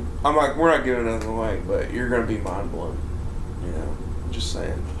we're not giving anything away, but you're gonna be mind blown. You know, just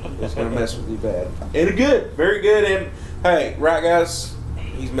saying, it's gonna mess with you bad. And good, very good. And hey, right guys,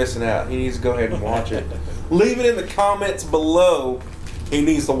 he's missing out. He needs to go ahead and watch it. Leave it in the comments below. He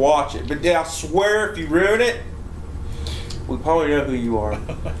needs to watch it. But yeah, I swear if you ruin it, we probably know who you are.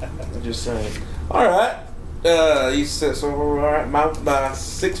 I'm just saying. All right. You said so. All right, my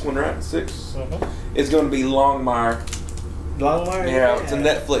 6th one, right? 6 is going to be Longmire. Longmire. Yeah, it's a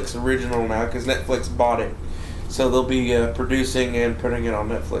Netflix original now because Netflix bought it, so they'll be producing and putting it on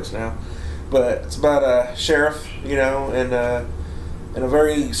Netflix now. But it's about a sheriff, you know, in a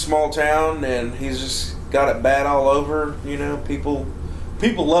very small town, and he's just got it bad all over. You know, people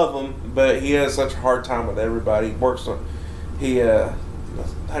love him, but he has such a hard time with everybody. How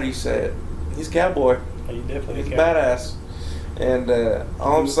do you say it? He's a cowboy. He's definitely He's a badass. And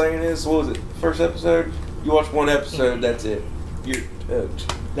all I'm saying is, what was it? First episode? You watch one episode, that's it. You're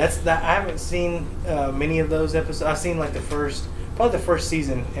hooked. I haven't seen many of those episodes. I've seen like probably the first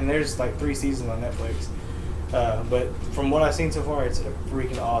season, and there's like 3 seasons on Netflix. But from what I've seen so far, it's a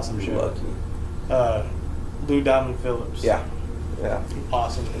freaking awesome show. Lucky. Lou Diamond Phillips. Yeah.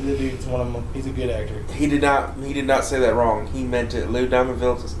 Awesome. The dude's one of them. He's a good actor. He did not say that wrong. He meant it. Lou Diamond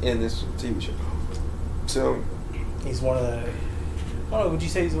Phillips is in this TV show. So he's one of the. I don't know. Would you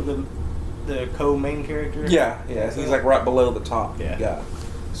say he's the co-main character? Yeah. He's like right below the top guy.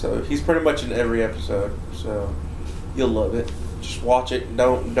 So he's pretty much in every episode. So you'll love it. Just watch it.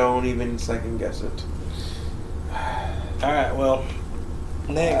 Don't even second guess it. All right. Well,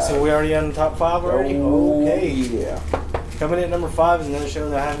 next. So we already on the top 5 already. Okay. Yeah. Coming in at number 5 is another show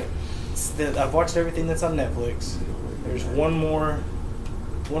that I've watched everything that's on Netflix. There's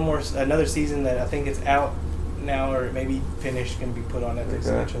another season that I think it's out now, or maybe finished, going to be put on Netflix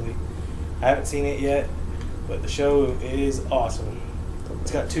eventually. I haven't seen it yet, but the show is awesome.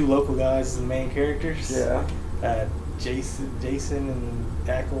 It's got 2 local guys as the main characters. Yeah. Jason and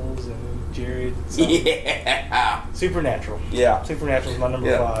Ackles and Jared. Yeah. Supernatural. Yeah. Supernatural is my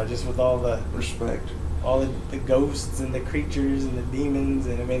number 5, just with all the respect. All the ghosts and the creatures and the demons,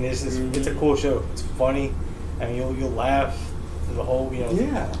 and I mean it's a cool show. It's funny. I mean you'll laugh through the whole, you know.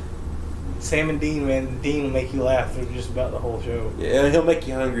 Yeah. Sam and Dean, man, Dean will make you laugh through just about the whole show. Yeah, he'll make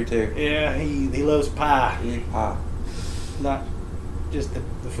you hungry too. Yeah, he loves pie. Pie. Not just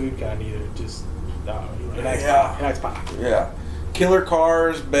the food kind either. Just he likes pie. He likes pie. Yeah. Killer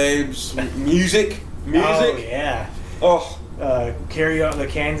cars, babes, music. Oh yeah. Oh. Carry on the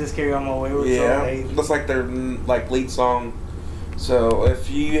Kansas Carry On My Wayward Song. Looks like their lead song. So if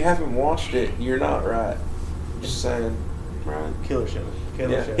you haven't watched it, you're not right. Just saying, right? Killer show.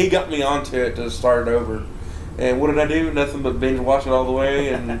 Show. He got me onto it to start it over. And what did I do? Nothing but binge watch it all the way.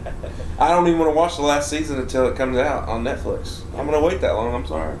 And I don't even want to watch the last season until it comes out on Netflix. I'm gonna wait that long. I'm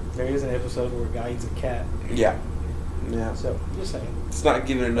sorry. There is an episode where a guy eats a cat. Yeah. So just saying. It's not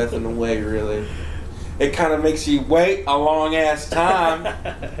giving nothing away, really. It kind of makes you wait a long ass time.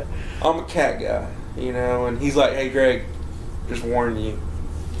 I'm a cat guy, you know, and he's like, "Hey, Greg, just warning you,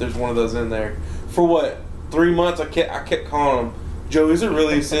 there's one of those in there." For what? 3 months, I kept calling him, "Joe, is there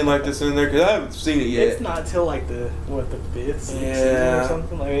really a scene like this in there? Because I haven't seen it yet." It's not till like the 5th season or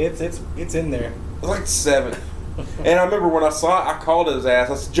something. Like it's in there. It's like 7. And I remember when I saw it, I called his ass.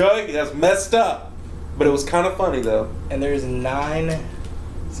 I said, "Joey, that's messed up," but it was kind of funny though. And there's 9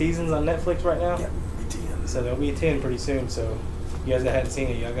 seasons on Netflix right now. Yeah. So there'll be 10 pretty soon. So you guys that hadn't seen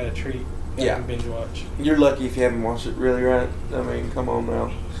it, y'all got a treat. You can binge watch. You're lucky if you haven't watched it, really, right? I mean, come on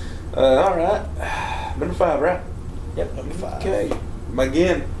now. All right, number 5, right? Yep, number 5. Okay.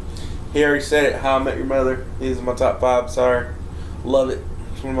 Again, he already said it. How I Met Your Mother. These are my top 5. Sorry, love it.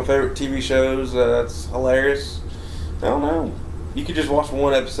 It's one of my favorite TV shows. It's hilarious. I don't know. You could just watch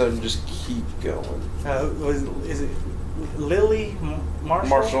one episode and just keep going. Is it Lily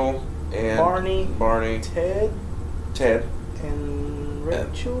Marshall? And Barney, Ted, and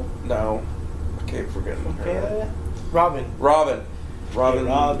Rachel. No, I can't forget her. Robin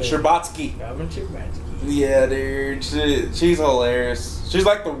Scherbatsky. Robin Scherbatsky. Yeah, dude, she's hilarious. She's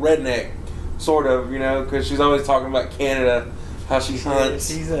like the redneck, sort of, you know, because she's always talking about Canada, how she hunts.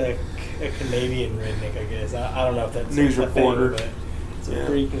 She's a a Canadian redneck, I guess. I don't know if that's News a reporter. thing, but it's a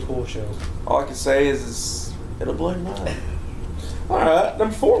freaking cool show. All I can say is it'll blow your mind. All right,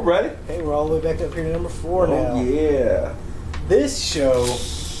 number 4, buddy. Okay, we're all the way back up here to number 4 now. Oh, yeah. This show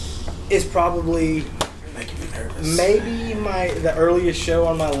is probably Making me nervous. maybe the earliest show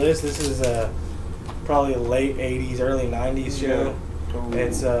on my list. This is probably a late 80s, early 90s show. Ooh.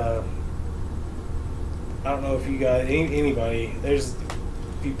 It's I don't know if you guys, anybody, there's a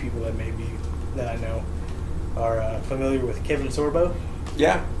few people that I know are familiar with Kevin Sorbo.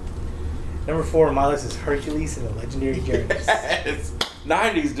 Yeah. Number 4 on my list is Hercules and the Legendary Journeys. It's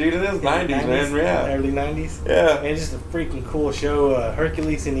 90s, dude. It is 90s, man. Yeah. Early 90s. Yeah. And just a freaking cool show.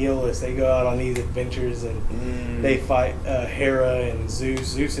 Hercules and Aeolus, they go out on these adventures and they fight Hera and Zeus.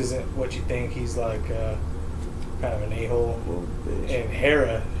 Zeus isn't what you think. He's like kind of an a-hole. And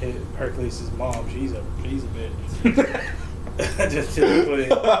Hera, Hercules' mom, she's a bitch. Just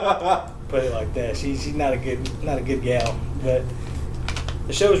to put it like that. She's not a good gal. But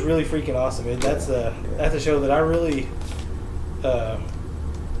the show is really freaking awesome. That's a show that I really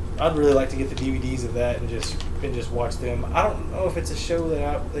I'd really like to get the DVDs of that and just watch them. I don't know if it's a show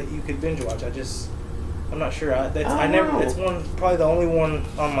that you could binge watch. I'm not sure. It's probably the only one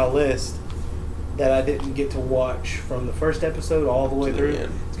on my list that I didn't get to watch from the first episode all the way through.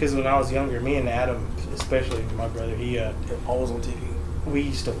 It's because when I was younger, me and Adam, especially my brother, always on TV. We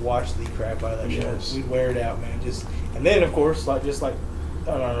used to watch the crap out of that Yes. show. We'd wear it out, man. And then of course, like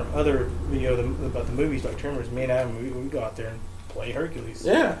on our other video about the movies, like Tremors, me and Adam, we'd go out there and play Hercules.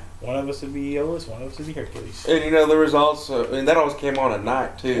 Yeah. One of us would be Aeolus, one of us would be Hercules. And there was also, that always came on at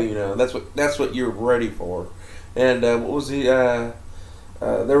night too. That's what you're ready for. And what was there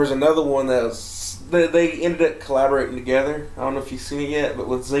was another one that was they ended up collaborating together. I don't know if you've seen it yet, but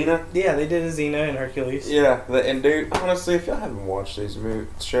with Xena. Yeah, they did a Xena and Hercules. Yeah, and dude, honestly, if y'all haven't watched these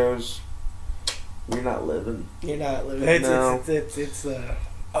shows, you're not living. You're not living. It's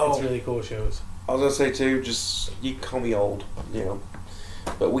really cool shows. I was gonna say too, just you can call me old,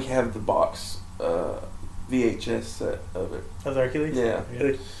 but we have the box VHS set of it. Of Hercules? Yeah.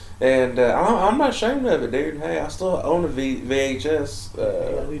 Really? And I'm not ashamed of it, dude. Hey, I still own a VHS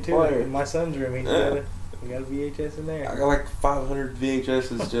I do too. player. In my son's room, we got a VHS in there. I got like 500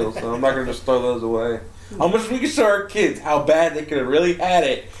 VHSs still, so I'm not gonna just throw those away. How much we can show our kids how bad they could have really had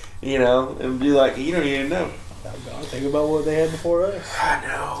it, and be like, you don't even know. Think about what they had before us. I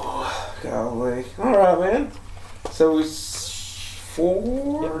know. Golly. All right, man. So it's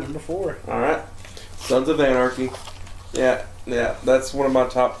 4. Yep, number 4. All right. Sons of Anarchy. Yeah. That's one of my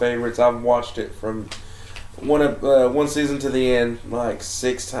top favorites. I've watched it from one season to the end like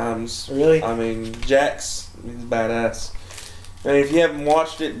 6 times. Really? I mean, Jax, he's badass. And if you haven't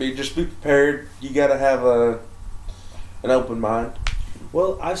watched it, just be prepared. You got to have an open mind.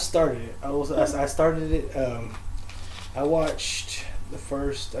 Well, I've started it. I started it. I watched the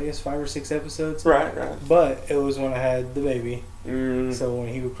first, 5 or 6 episodes. Right. But it was when I had the baby. Mm. So when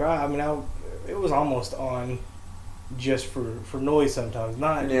he would cry, it was almost on just for noise sometimes.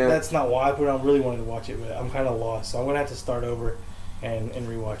 That's not why I put it on. Really wanted to watch it, but I'm kind of lost. So I'm gonna have to start over and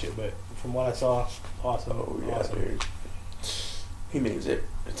rewatch it. But from what I saw, awesome. Oh yeah, awesome. dude. He means it.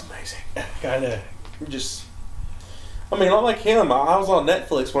 It's amazing. Kind of. I'm like him. I was on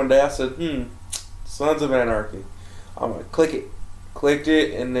Netflix one day. I said, Sons of Anarchy. I'm gonna click it. Clicked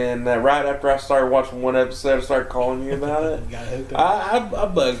it, and then right after I started watching one episode, I started calling you about it. Got hooked up. I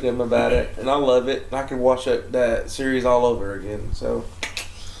bugged him about it, and I love it. I could watch that series all over again. So,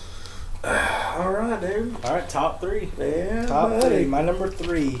 all right, dude. All right, top 3. Yeah, top 3. My number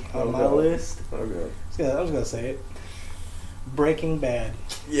 3 on my list. Okay. I was gonna say it. Breaking Bad.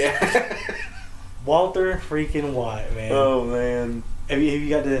 Yeah. Walter freaking White, man. Oh man. Have you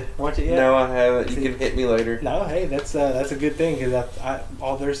got to watch it yet? No, I haven't. You can hit me later. No, hey, that's a good thing because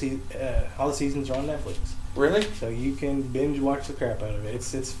all the seasons are on Netflix. Really? So you can binge watch the crap out of it.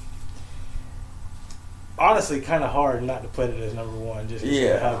 It's honestly kind of hard not to put it as number 1 just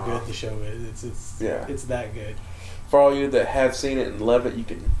because of how good the show is. It's that good. For all you that have seen it and love it, you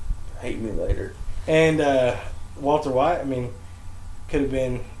can hate me later. And Walter White, could have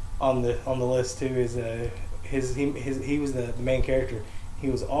been on the list too. He was the main character. He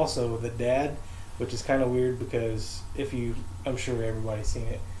was also the dad, which is kind of weird because I'm sure everybody's seen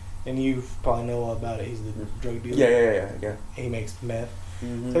it, and you probably know all about it. He's the drug dealer. Yeah. He makes meth.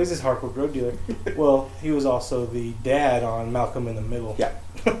 Mm-hmm. So he's this hardcore drug dealer. Well, he was also the dad on Malcolm in the Middle.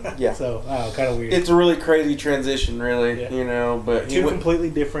 Yeah. So, kind of weird. It's a really crazy transition, really, but two completely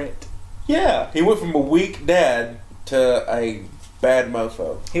different. Yeah, he went from a weak dad to a bad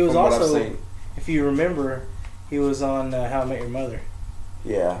mofo. He was also, if you remember, he was on How I Met Your Mother.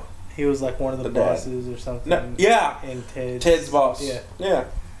 Yeah. He was like one of the The dad. bosses or something. No, yeah. And Ted's boss. Yeah. Yeah.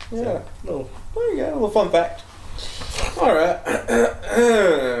 Yeah. So, little. There you go. A little fun fact. All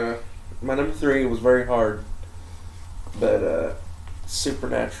right. My number 3 was very hard, but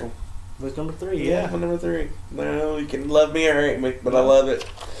Supernatural. Was number 3? Yeah, my number 3. No, you can love me or hate me, but I love it.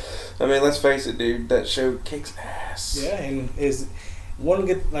 I mean, let's face it, dude. That show kicks ass. Yeah, and is one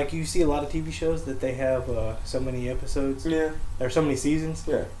good, like you see a lot of TV shows that they have so many episodes. Yeah. Or so many seasons.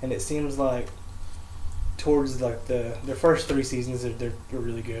 Yeah. And it seems like towards like their first 3 seasons they're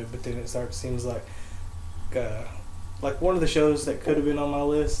really good, but then it seems like one of the shows that could have been on my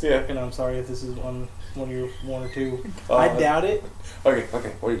list. Yeah. And I'm sorry if this is one of your 1 or 2. Oh, I doubt it. Okay.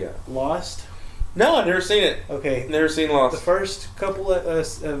 What do you got? Lost. No, I've never seen it. Okay. Never seen The Lost. first couple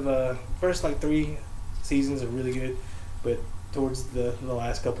of first like 3 seasons are really good, but towards the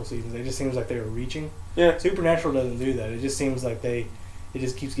last couple seasons, it just seems like they were reaching. Yeah. Supernatural doesn't do that. It just seems like it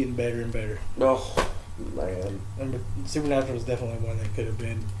just keeps getting better and better. Oh, man. And Supernatural is definitely one that could have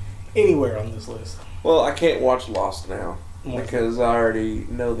been anywhere on this list. Well, I can't watch Lost now Why? because I already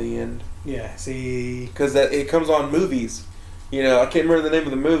know the end. Yeah. See. Because it comes on movies. You know, I can't remember the name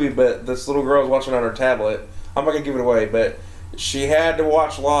of the movie, but this little girl was watching on her tablet. I'm not gonna give it away, but she had to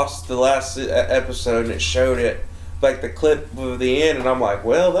watch Lost the last episode, and it showed it, like the clip of the end, and I'm like,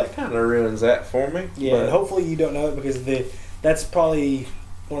 well, that kind of ruins that for me. Yeah. But And hopefully you don't know it because that's probably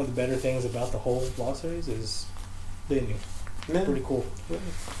one of the better things about the whole Lost series is the ending. yeah. Pretty cool.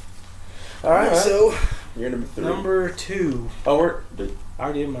 All right, So you're number 3. number 2. Oh, I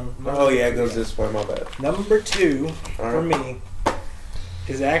already did my oh yeah, it goes this way. My bad. Number 2 All for right. me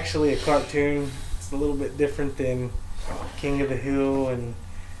is actually a cartoon. It's a little bit different than King of the Hill, and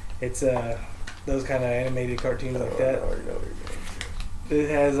it's those kind of animated cartoons like I that. already know what you're doing. It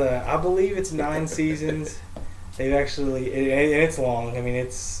has I believe it's 9 seasons. They've actually and it's long. I mean,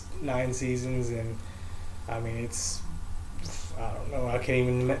 it's 9 seasons, and I mean it's I don't know. I can't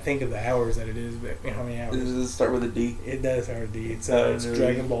even think of the hours that it is, but how many hours? Does it start with a D? It does start with D. It's no.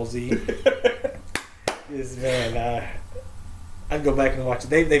 Dragon Ball Z. Is man, I'd go back and watch it.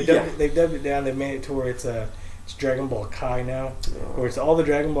 They've dubbed it down. They made it to where it's Dragon Ball Kai now, where it's all the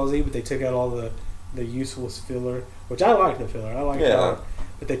Dragon Ball Z, but they took out all the useless filler, which I like the filler. I like it,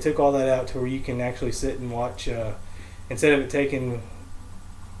 but they took all that out to where you can actually sit and watch. Instead of it taking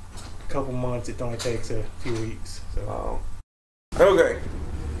a couple months, it only takes a few weeks. So. Oh. Okay.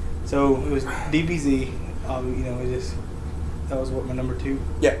 So it was DBZ. That was what my number 2.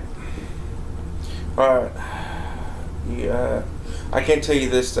 Yeah. All right. Yeah. I can't tell you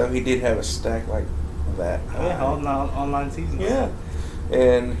this though. He did have a stack like that. Oh yeah, all 9 seasons. Yeah.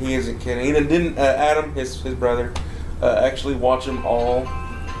 And he isn't kidding. He didn't Adam, his brother, actually watch them all.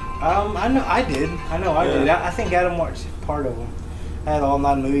 I know I did. I think Adam watched part of them. I had all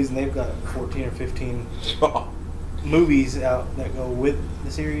 9 movies, and they've got 14 or 15 movies out that go with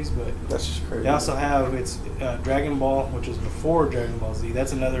the series. But That's just crazy. they also have Dragon Ball, which was before Dragon Ball Z.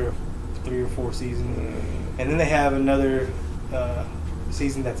 That's another 3 or 4 seasons, and then they have another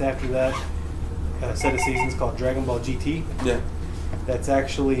season that's after that. A set of seasons called Dragon Ball GT. Yeah. That's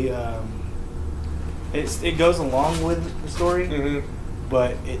actually it goes along with the story. Mm-hmm.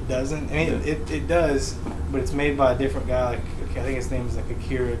 But it doesn't. I mean, it does, but it's made by a different guy. Like I think his name is like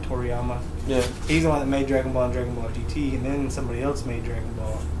Akira Toriyama. Yeah. He's the one that made Dragon Ball and Dragon Ball GT, and then somebody else made Dragon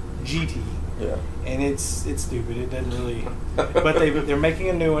Ball GT. Yeah. And it's stupid. It doesn't really. But they're making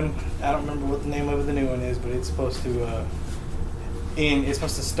a new one. I don't remember what the name of the new one is, but it's supposed to it's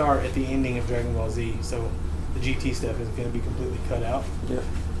supposed to start at the ending of Dragon Ball Z. So the GT stuff is going to be completely cut out. Yeah.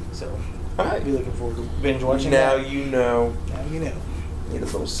 So All right. I'll be looking forward to binge watching. Now that. you know. Now you know. Need a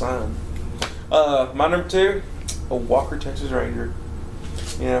little sign. My number 2, a Walker Texas Ranger.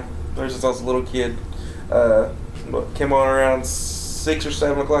 Yeah, there's just I was a little kid. Came on around 6 or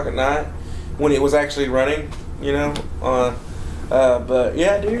 7 o'clock at night when it was actually running. You know. But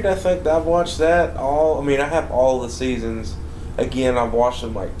yeah, dude, I think I've watched that all. I mean, I have all the seasons. Again, I've watched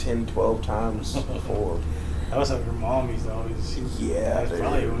them like 10, 12 times before. That was like your mom used to always. Yeah, That's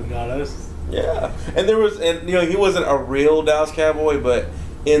probably what got us. Yeah, and he wasn't a real Dallas Cowboy, but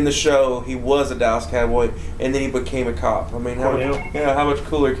in the show he was a Dallas Cowboy, and then he became a cop. I mean, how much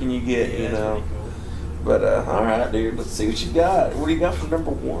cooler can you get? Yeah, you know. that's pretty cool. But all right, dude. Let's see what you got. What do you got for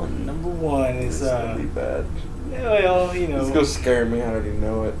number 1? Number 1 is It's gonna be bad. well, you know, It's gonna scare me. I already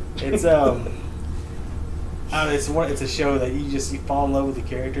know it. it's it's a show that you fall in love with the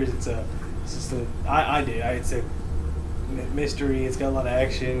characters. It's just it's a mystery. It's got a lot of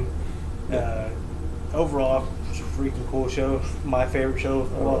action. Overall, it's a freaking cool show. My favorite show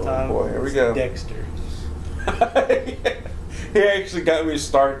of all time. Boy, here we go. Dexter. He actually got me to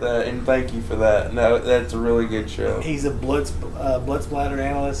start that, and thank you for that. No, that's a really good show. He's a blood splatter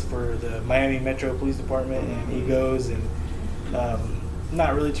analyst for the Miami Metro Police Department, and he goes and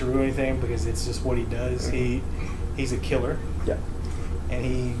not really to ruin anything because it's just what he does. He's a killer. Yeah. And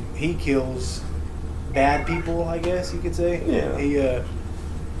he kills bad people, I guess you could say. Yeah. He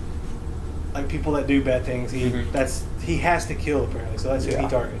like people that do bad things. He has to kill apparently. So that's who he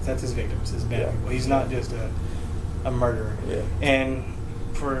targets. That's his victims. His bad people. He's not just a murderer. Yeah. And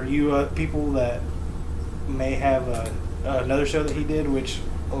for you people that may have another show that he did, which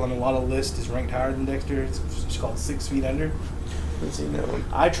on a lot of lists is ranked higher than Dexter. It's called 6 Feet Under. I've seen that one.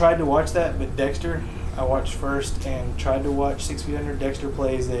 I tried to watch that, but Dexter I watched first and tried to watch 6 Feet Under. Dexter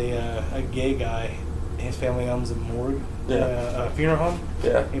plays a gay guy. His family owns a morgue, a funeral home.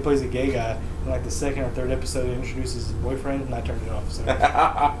 Yeah. He plays a gay guy. And like the second or third episode, he introduces his boyfriend, and I turned it off. So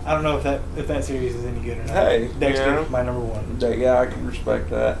I don't know if that series is any good or not. Hey, Dexter, my number one. Yeah, I can respect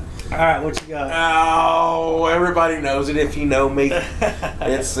that. All right, what you got? Oh, everybody knows it if you know me.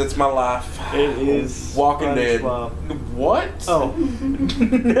 It's my life. It is Walking Dead. What? Oh.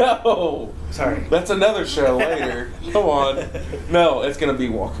 No. Sorry. That's another show later. Come on. No, it's going to be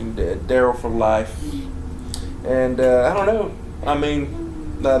Walking Dead. Daryl for life. And I don't know. I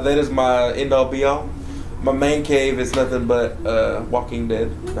mean, that is my end-all be-all. My main cave is nothing but Walking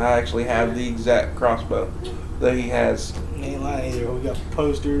Dead. I actually have the exact crossbow that he has. Ain't lying either. We got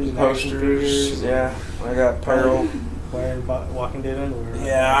posters and posters. Yeah, I got Pearl wearing Walking Dead underwear.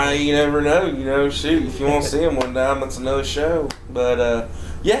 Yeah, you never know. You know, shoot, if you want to see him one time, that's another show. But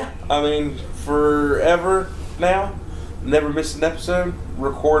yeah, I mean, forever now, never miss an episode.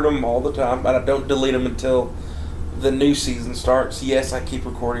 Record them all the time, but I don't delete them until the new season starts. Yes, I keep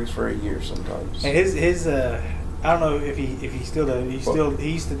recordings for a year sometimes. And his I don't know if he still does. He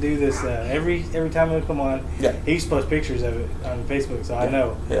used to do this every time it would come on. Yeah. He used to post pictures of it on Facebook, so I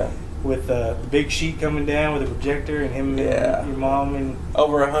know. Yeah. With the big sheet coming down with a projector and him and your mom and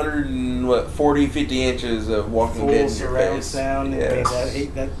over 140, 50 inches of Walking Dead. Full surround sound. Yes.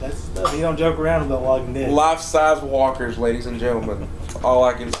 That's stuff. He don't joke around about Walking Dead. Life-size walkers, ladies and gentlemen. That's all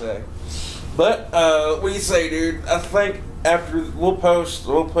I can say. But what do you say, dude? I think after we'll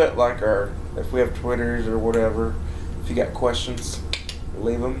put like if we have Twitters or whatever. If you got questions,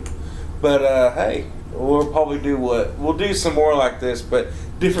 leave them. But hey, we'll probably do we'll do some more like this, but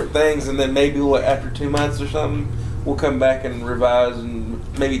different things, and then maybe after 2 months or something, we'll come back and revise and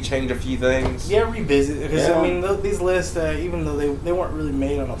maybe change a few things. Yeah, revisit because I mean these lists, even though they weren't really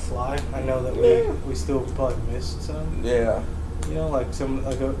made on the fly, I know that we still probably missed some. Yeah. You know, like some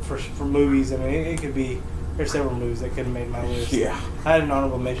for movies. I mean, it could be. There's several movies that could have made my list. Yeah. I had an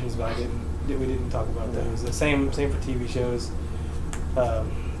honorable mentions, but we didn't talk about those. The same for TV shows. There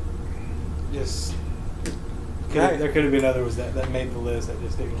could have been others that made the list that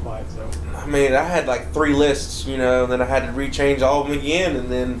just didn't quite. So I mean, I had like 3 lists, you know, and then I had to rechange all of them again,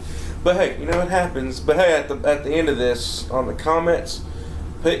 and then. But hey, you know it happens. But hey, at the end of this, on the comments,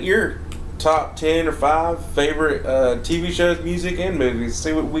 put your top 10 or 5 favorite TV shows, music, and movies.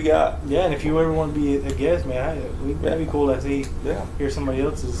 See what we got. Yeah, and if you ever want to be a guest, man, that'd be cool to hear somebody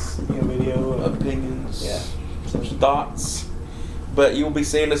else's video opinions, some thoughts. But you'll be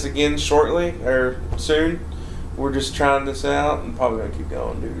seeing us again shortly or soon. We're just trying this out and probably gonna keep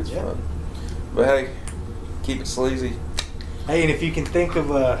going, dude. It's fun. But hey, keep it sleazy. Hey, and if you can think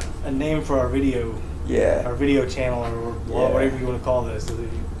of a name for our video channel or whatever you want to call this.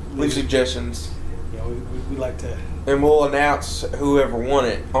 Leave suggestions. Yeah, we'd like to. And we'll announce whoever won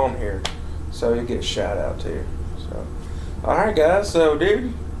it on here. So you'll get a shout out too. So, alright guys, so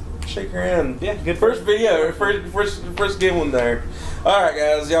dude, shake your hand. Yeah, good. First video, first good one there. Alright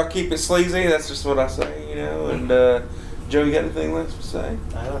guys, y'all keep it sleazy, that's just what I say, you know, and Joe, you got anything left to say?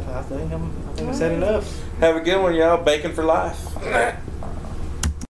 I think I said enough. Have a good one, y'all. Bacon for life.